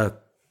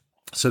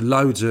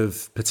loads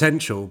of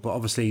potential, but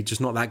obviously just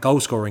not that goal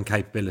scoring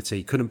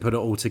capability. Couldn't put it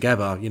all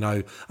together.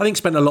 I think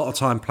spent a lot of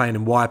time playing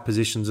in wide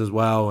positions as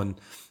well, and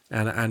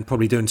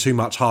probably doing too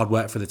much hard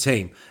work for the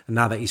team. And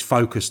now that he's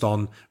focused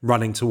on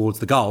running towards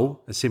the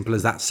goal, as simple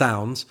as that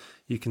sounds,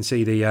 you can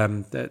see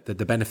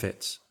the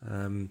benefits.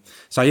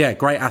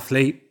 Great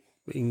athlete,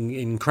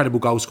 incredible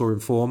goal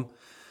scoring form.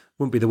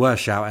 Wouldn't be the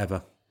worst shout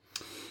ever.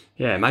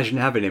 Yeah, imagine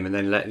having him and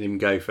then letting him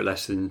go for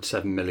less than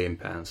 £7 million.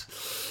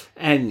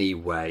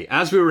 Anyway,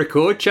 as we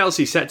record,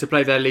 Chelsea set to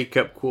play their League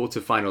Cup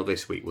quarter-final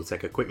this week. We'll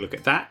take a quick look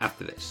at that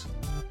after this.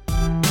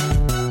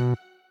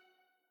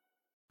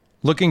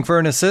 Looking for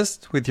an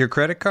assist with your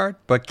credit card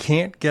but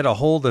can't get a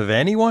hold of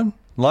anyone?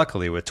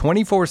 Luckily, with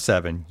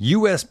 24/7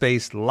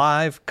 US-based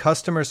live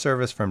customer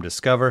service from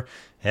Discover,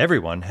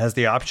 everyone has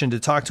the option to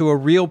talk to a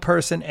real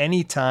person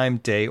anytime,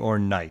 day or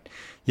night.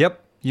 Yep,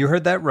 you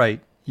heard that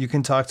right. You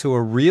can talk to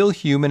a real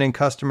human in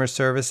customer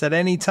service at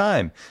any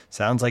time.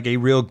 Sounds like a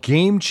real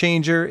game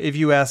changer if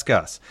you ask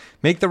us.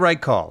 Make the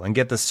right call and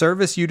get the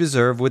service you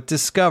deserve with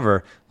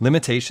Discover.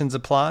 Limitations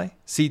apply.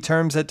 See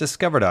terms at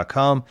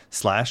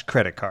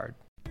discover.com/creditcard.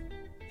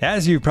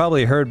 As you've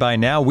probably heard by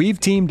now, we've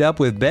teamed up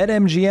with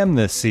BetMGM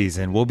this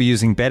season. We'll be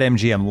using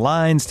BetMGM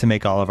lines to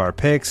make all of our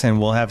picks,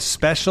 and we'll have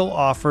special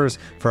offers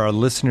for our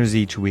listeners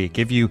each week.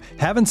 If you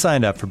haven't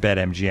signed up for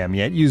BetMGM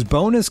yet, use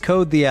bonus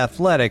code The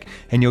Athletic,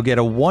 and you'll get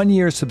a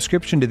 1-year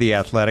subscription to The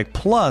Athletic,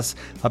 plus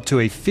up to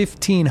a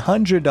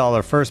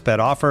 $1,500 first bet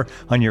offer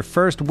on your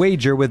first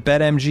wager with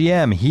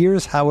BetMGM.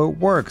 Here's how it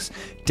works.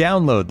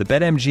 Download the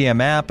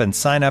BetMGM app and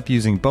sign up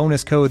using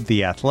bonus code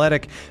The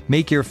Athletic.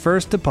 Make your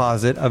first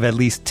deposit of at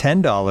least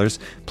 $10.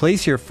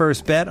 Place your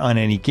first bet on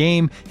any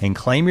game and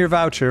claim your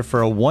voucher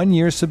for a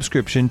 1-year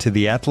subscription to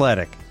The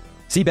Athletic.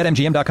 See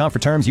BetMGM.com for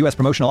terms. U.S.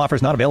 promotional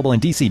offers not available in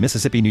D.C.,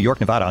 Mississippi, New York,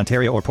 Nevada,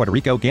 Ontario, or Puerto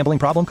Rico. Gambling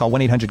problem? Call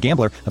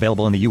 1-800-GAMBLER.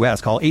 Available in the U.S.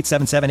 Call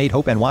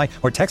 877-8-HOPE-NY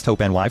or text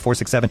HOPE-NY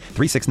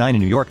 467-369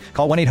 in New York.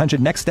 Call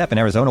 1-800-NEXT-STEP in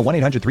Arizona.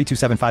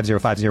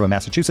 1-800-327-5050 in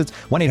Massachusetts.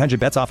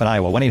 1-800-BETS-OFF in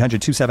Iowa.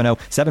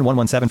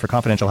 1-800-270-7117 for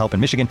confidential help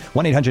in Michigan.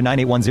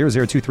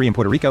 1-800-981-0023 in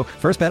Puerto Rico.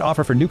 First bet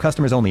offer for new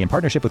customers only in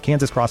partnership with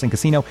Kansas Crossing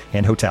Casino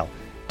and Hotel.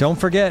 Don't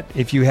forget,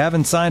 if you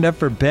haven't signed up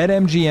for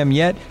BetMGM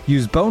yet,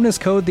 use bonus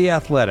code The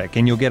Athletic,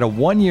 and you'll get a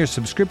 1-year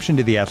subscription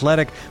to The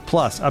Athletic,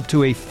 plus up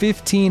to a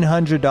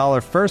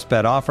 $1,500 first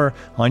bet offer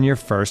on your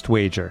first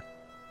wager.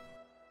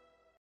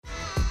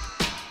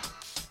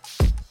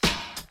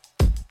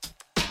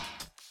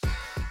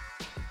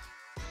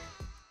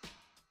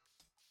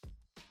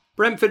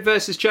 Brentford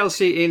versus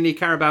Chelsea in the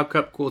Carabao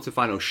Cup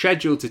quarter-final,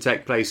 scheduled to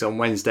take place on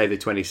Wednesday the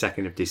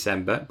 22nd of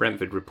December.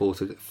 Brentford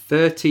reported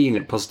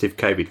 13 positive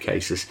COVID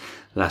cases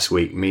last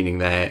week, meaning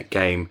their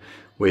game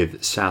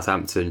with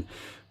Southampton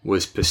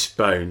was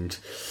postponed.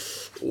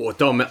 Oh,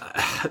 Dom,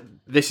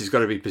 this has got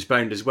to be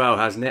postponed as well,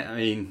 hasn't it? I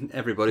mean,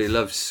 everybody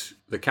loves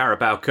the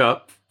Carabao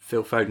Cup.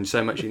 Phil Foden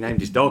so much he named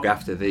his dog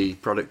after the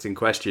product in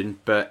question.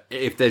 But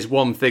if there's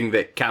one thing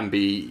that can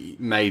be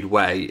made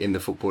way in the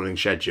footballing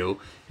schedule,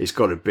 it's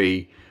got to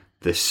be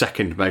the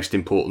second most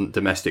important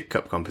domestic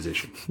cup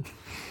competition.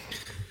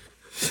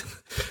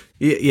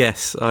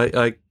 Yes,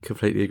 I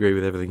completely agree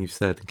with everything you've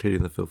said,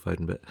 including the Phil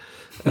Foden bit.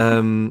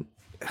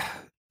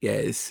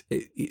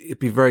 It'd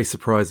be very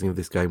surprising if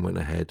this game went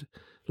ahead.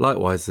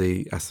 Likewise,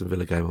 the Aston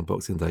Villa game on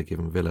Boxing Day,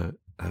 given Villa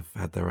have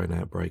had their own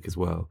outbreak as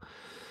well.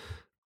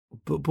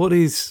 But what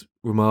is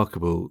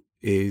remarkable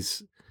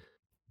is,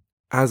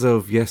 as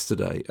of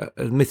yesterday,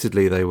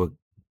 admittedly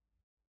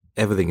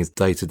everything is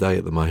day to day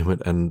at the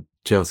moment, and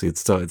Chelsea had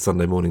started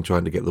Sunday morning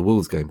trying to get the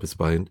Wolves game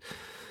postponed,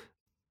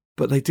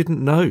 but they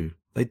didn't know.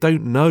 They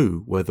don't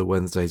know whether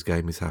Wednesday's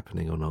game is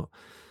happening or not.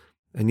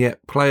 And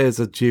yet players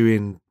are due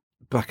in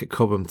back at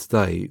Cobham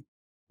today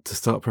to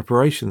start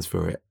preparations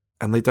for it,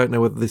 and they don't know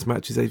whether this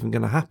match is even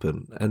going to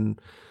happen. And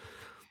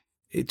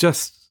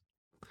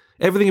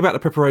everything about the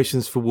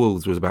preparations for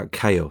Wolves was about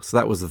chaos.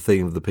 That was the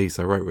theme of the piece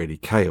I wrote, really,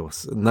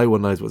 chaos. No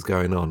one knows what's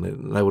going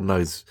on. No one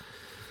knows,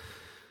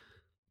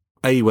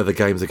 A, whether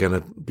games are going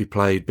to be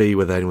played, B,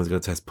 whether anyone's going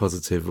to test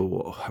positive,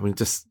 or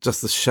just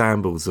the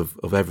shambles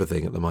of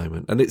everything at the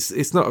moment. And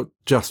it's not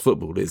just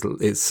football;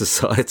 it's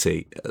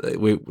society.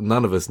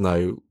 None of us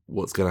know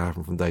what's going to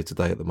happen from day to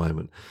day at the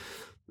moment,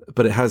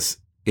 but it has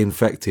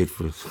infected,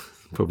 for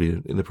probably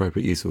an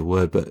inappropriate use of a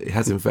word, but it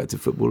has infected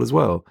football as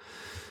well.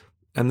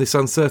 And this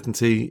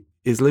uncertainty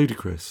is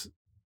ludicrous.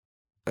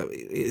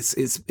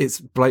 it's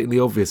blatantly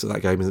obvious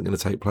that game isn't going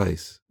to take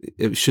place.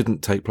 It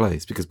shouldn't take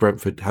place because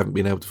Brentford haven't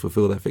been able to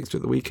fulfil their fixture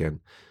at the weekend.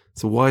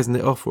 So why isn't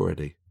it off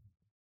already?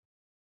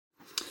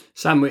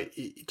 Sam,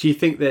 do you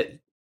think that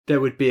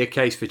there would be a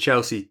case for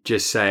Chelsea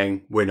just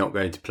saying we're not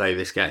going to play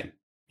this game?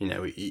 You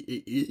know,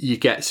 you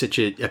get such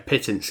a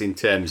pittance in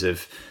terms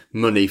of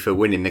money for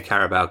winning the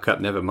Carabao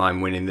Cup, never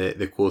mind winning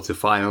the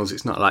quarterfinals.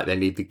 It's not like they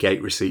need the gate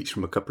receipts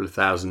from a couple of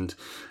thousand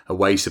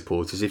away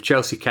supporters. If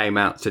Chelsea came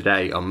out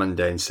today on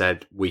Monday and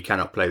said, we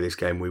cannot play this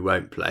game, we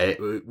won't play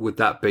it, would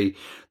that be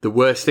the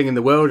worst thing in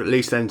the world? At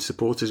least then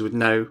supporters would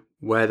know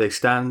where they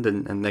stand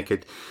and they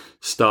could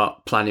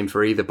start planning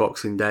for either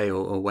Boxing Day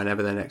or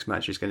whenever their next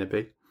match is going to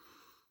be.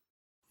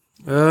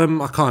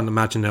 I can't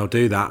imagine they'll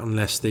do that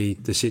unless the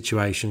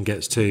situation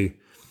gets too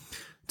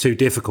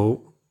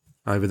difficult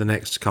over the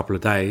next couple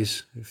of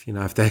days.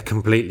 If they're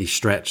completely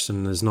stretched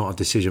and there's not a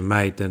decision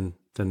made, then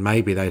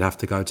maybe they'd have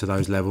to go to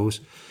those levels.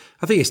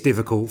 I think it's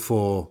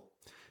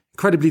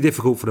incredibly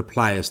difficult for the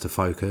players to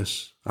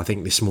focus. I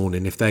think this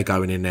morning, if they're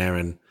going in there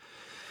and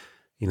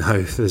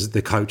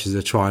the coaches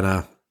are trying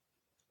to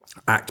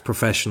act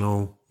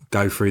professional,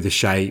 go through the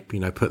shape,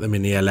 put them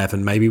in the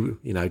 11, maybe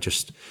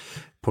just.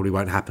 Probably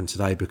won't happen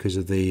today because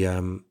of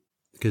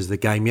the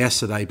game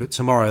yesterday, but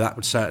tomorrow that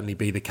would certainly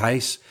be the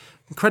case.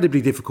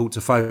 Incredibly difficult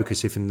to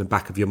focus if in the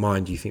back of your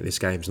mind you think this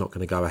game's not going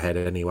to go ahead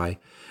anyway.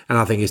 And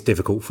I think it's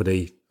difficult for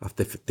the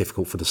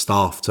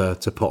staff to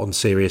put on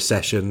serious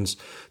sessions,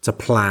 to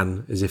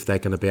plan as if they're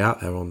going to be out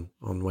there on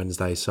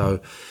Wednesday.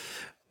 So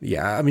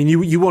yeah, I mean,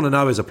 you want to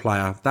know as a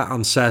player, that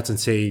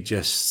uncertainty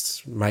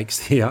just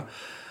makes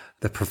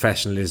the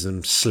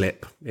professionalism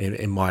slip,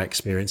 in my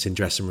experience, in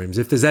dressing rooms.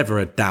 If there's ever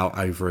a doubt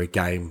over a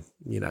game,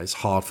 it's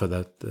hard for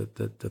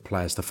the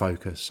players to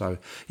focus. So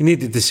you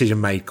need the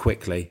decision made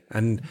quickly.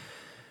 And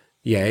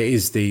yeah, it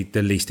is the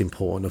least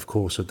important, of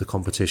course, of the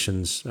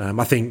competitions.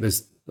 I think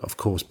there's, of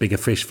course, bigger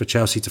fish for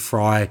Chelsea to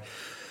fry.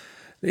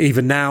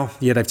 Even now,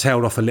 they've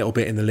tailed off a little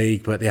bit in the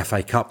league, but the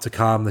FA Cup to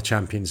come, the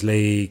Champions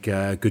League,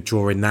 good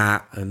draw in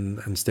that,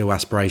 and still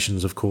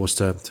aspirations, of course,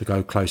 to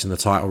go close in the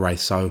title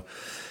race. So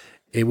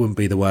it wouldn't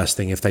be the worst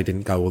thing if they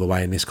didn't go all the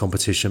way in this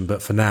competition.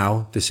 But for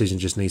now, decision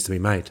just needs to be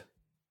made.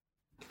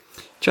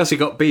 Chelsea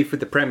got beef with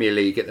the Premier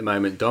League at the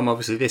moment, Dom.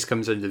 Obviously, this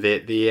comes under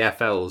the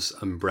EFL's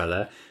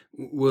umbrella.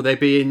 Will they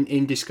be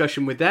in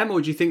discussion with them, or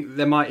do you think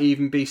there might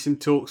even be some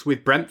talks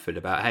with Brentford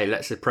about, hey,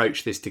 let's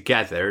approach this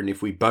together, and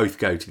if we both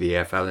go to the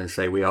EFL and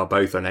say we are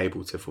both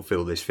unable to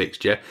fulfil this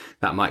fixture,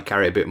 that might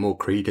carry a bit more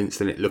credence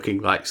than it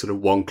looking like sort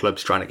of one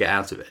club's trying to get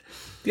out of it?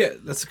 Yeah,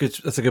 that's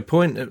a good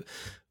point.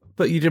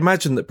 But you'd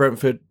imagine that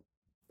Brentford,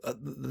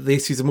 the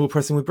issues are more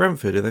pressing with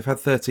Brentford. They've had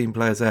 13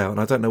 players out, and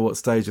I don't know what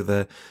stage of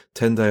their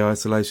 10-day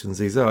isolations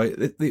these are.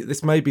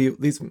 This may be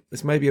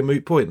a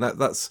moot point.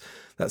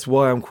 That's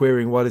why I'm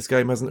querying why this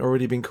game hasn't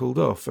already been called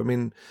off. I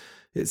mean,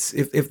 it's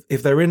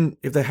if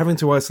they're having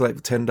to isolate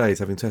for 10 days,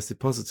 having tested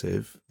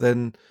positive,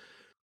 then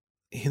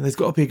there's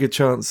got to be a good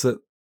chance that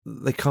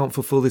they can't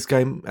fulfil this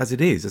game as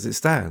it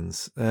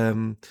stands.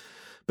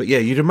 But yeah,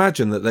 you'd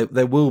imagine that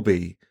there will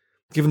be.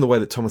 Given the way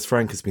that Thomas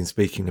Frank has been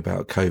speaking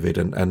about COVID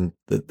and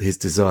his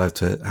desire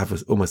to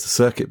have almost a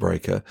circuit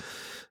breaker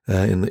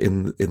in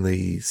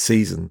the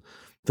season,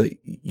 that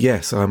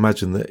yes, I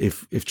imagine that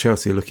if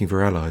Chelsea are looking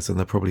for allies, then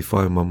they'll probably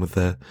find one with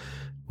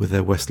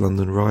their West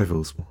London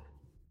rivals.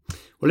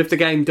 Well, if the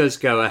game does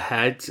go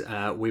ahead,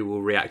 we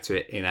will react to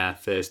it in our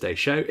Thursday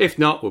show. If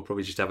not, we'll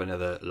probably just have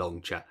another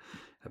long chat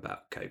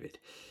about COVID.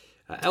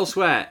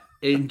 Elsewhere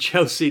in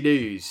Chelsea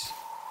news.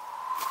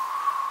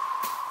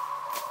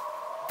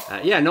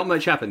 Not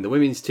much happened. The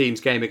women's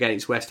team's game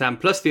against West Ham,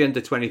 plus the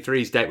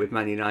under-23s date with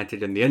Man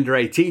United and the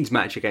under-18s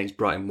match against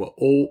Brighton were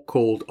all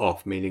called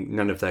off, meaning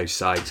none of those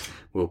sides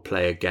will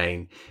play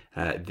again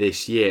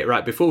this year.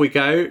 Right, before we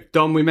go,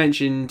 Dom, we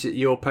mentioned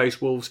your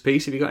post-Wolves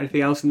piece. Have you got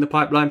anything else in the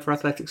pipeline for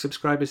Athletic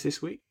subscribers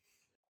this week?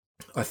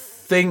 I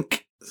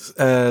think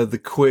the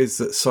quiz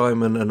that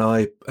Simon and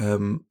I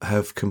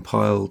have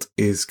compiled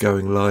is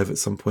going live at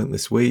some point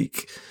this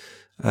week.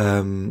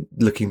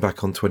 Looking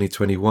back on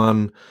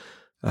 2021...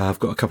 I've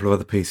got a couple of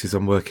other pieces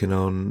I'm working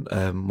on,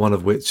 one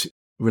of which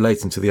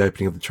relating to the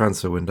opening of the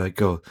transfer window.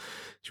 God, do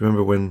you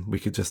remember when we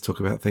could just talk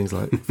about things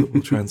like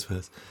football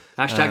transfers?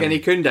 Hashtag any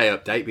Koundé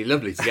update. Be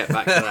lovely to get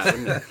back to that,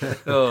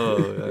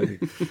 wouldn't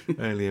it?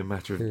 only a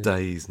matter of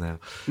days now.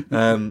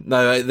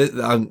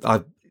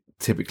 I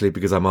typically,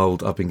 because I'm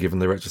old, I've been given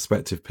the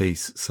retrospective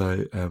piece.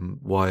 So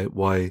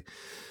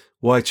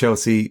why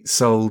Chelsea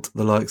sold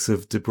the likes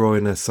of De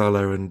Bruyne,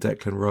 Salah and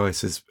Declan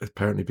Rice is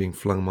apparently being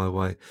flung my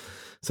way.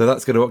 So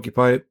that's going to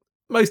occupy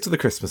most of the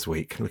Christmas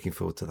week. Looking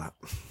forward to that.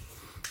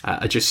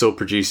 I just saw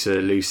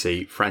producer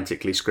Lucy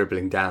frantically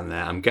scribbling down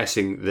there. I'm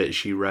guessing that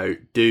she wrote,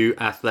 do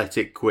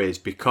Athletic quiz,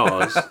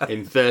 because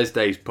in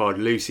Thursday's pod,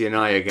 Lucy and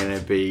I are going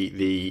to be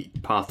the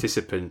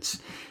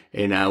participants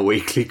in our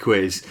weekly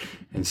quiz.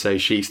 And so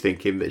she's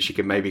thinking that she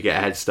can maybe get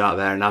a head start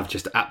there. And I've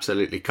just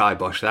absolutely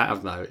kiboshed that,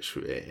 haven't I? Which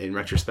in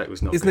retrospect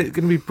was not Isn't it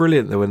going to be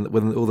brilliant, though,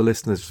 when all the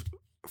listeners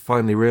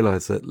finally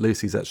realise that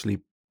Lucy's actually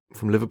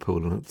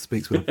Liverpool and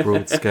speaks with a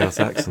broad Scouse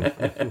accent.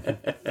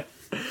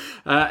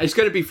 It's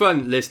going to be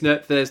fun, listener.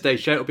 Thursday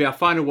show, it'll be our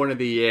final one of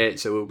the year,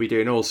 so we'll be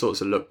doing all sorts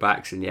of look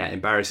backs and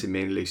embarrassing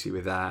me and Lucy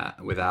with our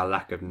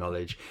lack of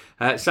knowledge.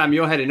 Sam,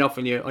 you're heading off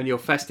on your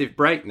festive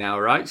break now,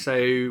 right?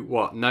 So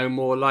what? No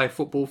more live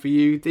football for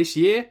you this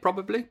year?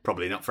 Probably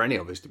not for any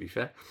of us, to be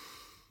fair.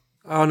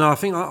 Oh no, I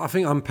think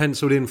I'm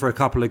penciled in for a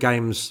couple of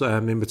games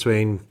in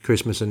between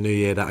Christmas and New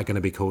Year that are going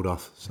to be called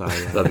off. So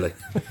lovely.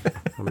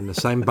 I'm in the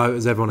same boat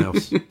as everyone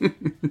else.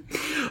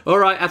 All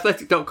right,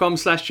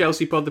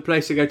 athletic.com/ChelseaPod, the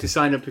place to go to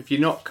sign up if you're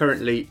not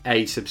currently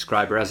a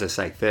subscriber. As I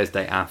say,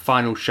 Thursday, our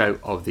final show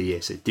of the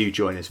year, so do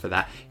join us for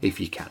that if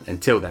you can.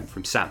 Until then,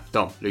 from Sam,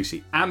 Dom,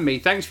 Lucy and me,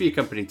 thanks for your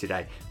company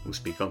today. We'll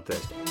speak on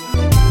Thursday.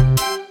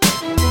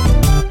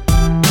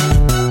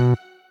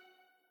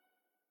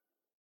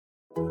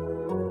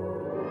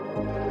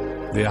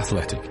 The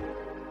Athletic.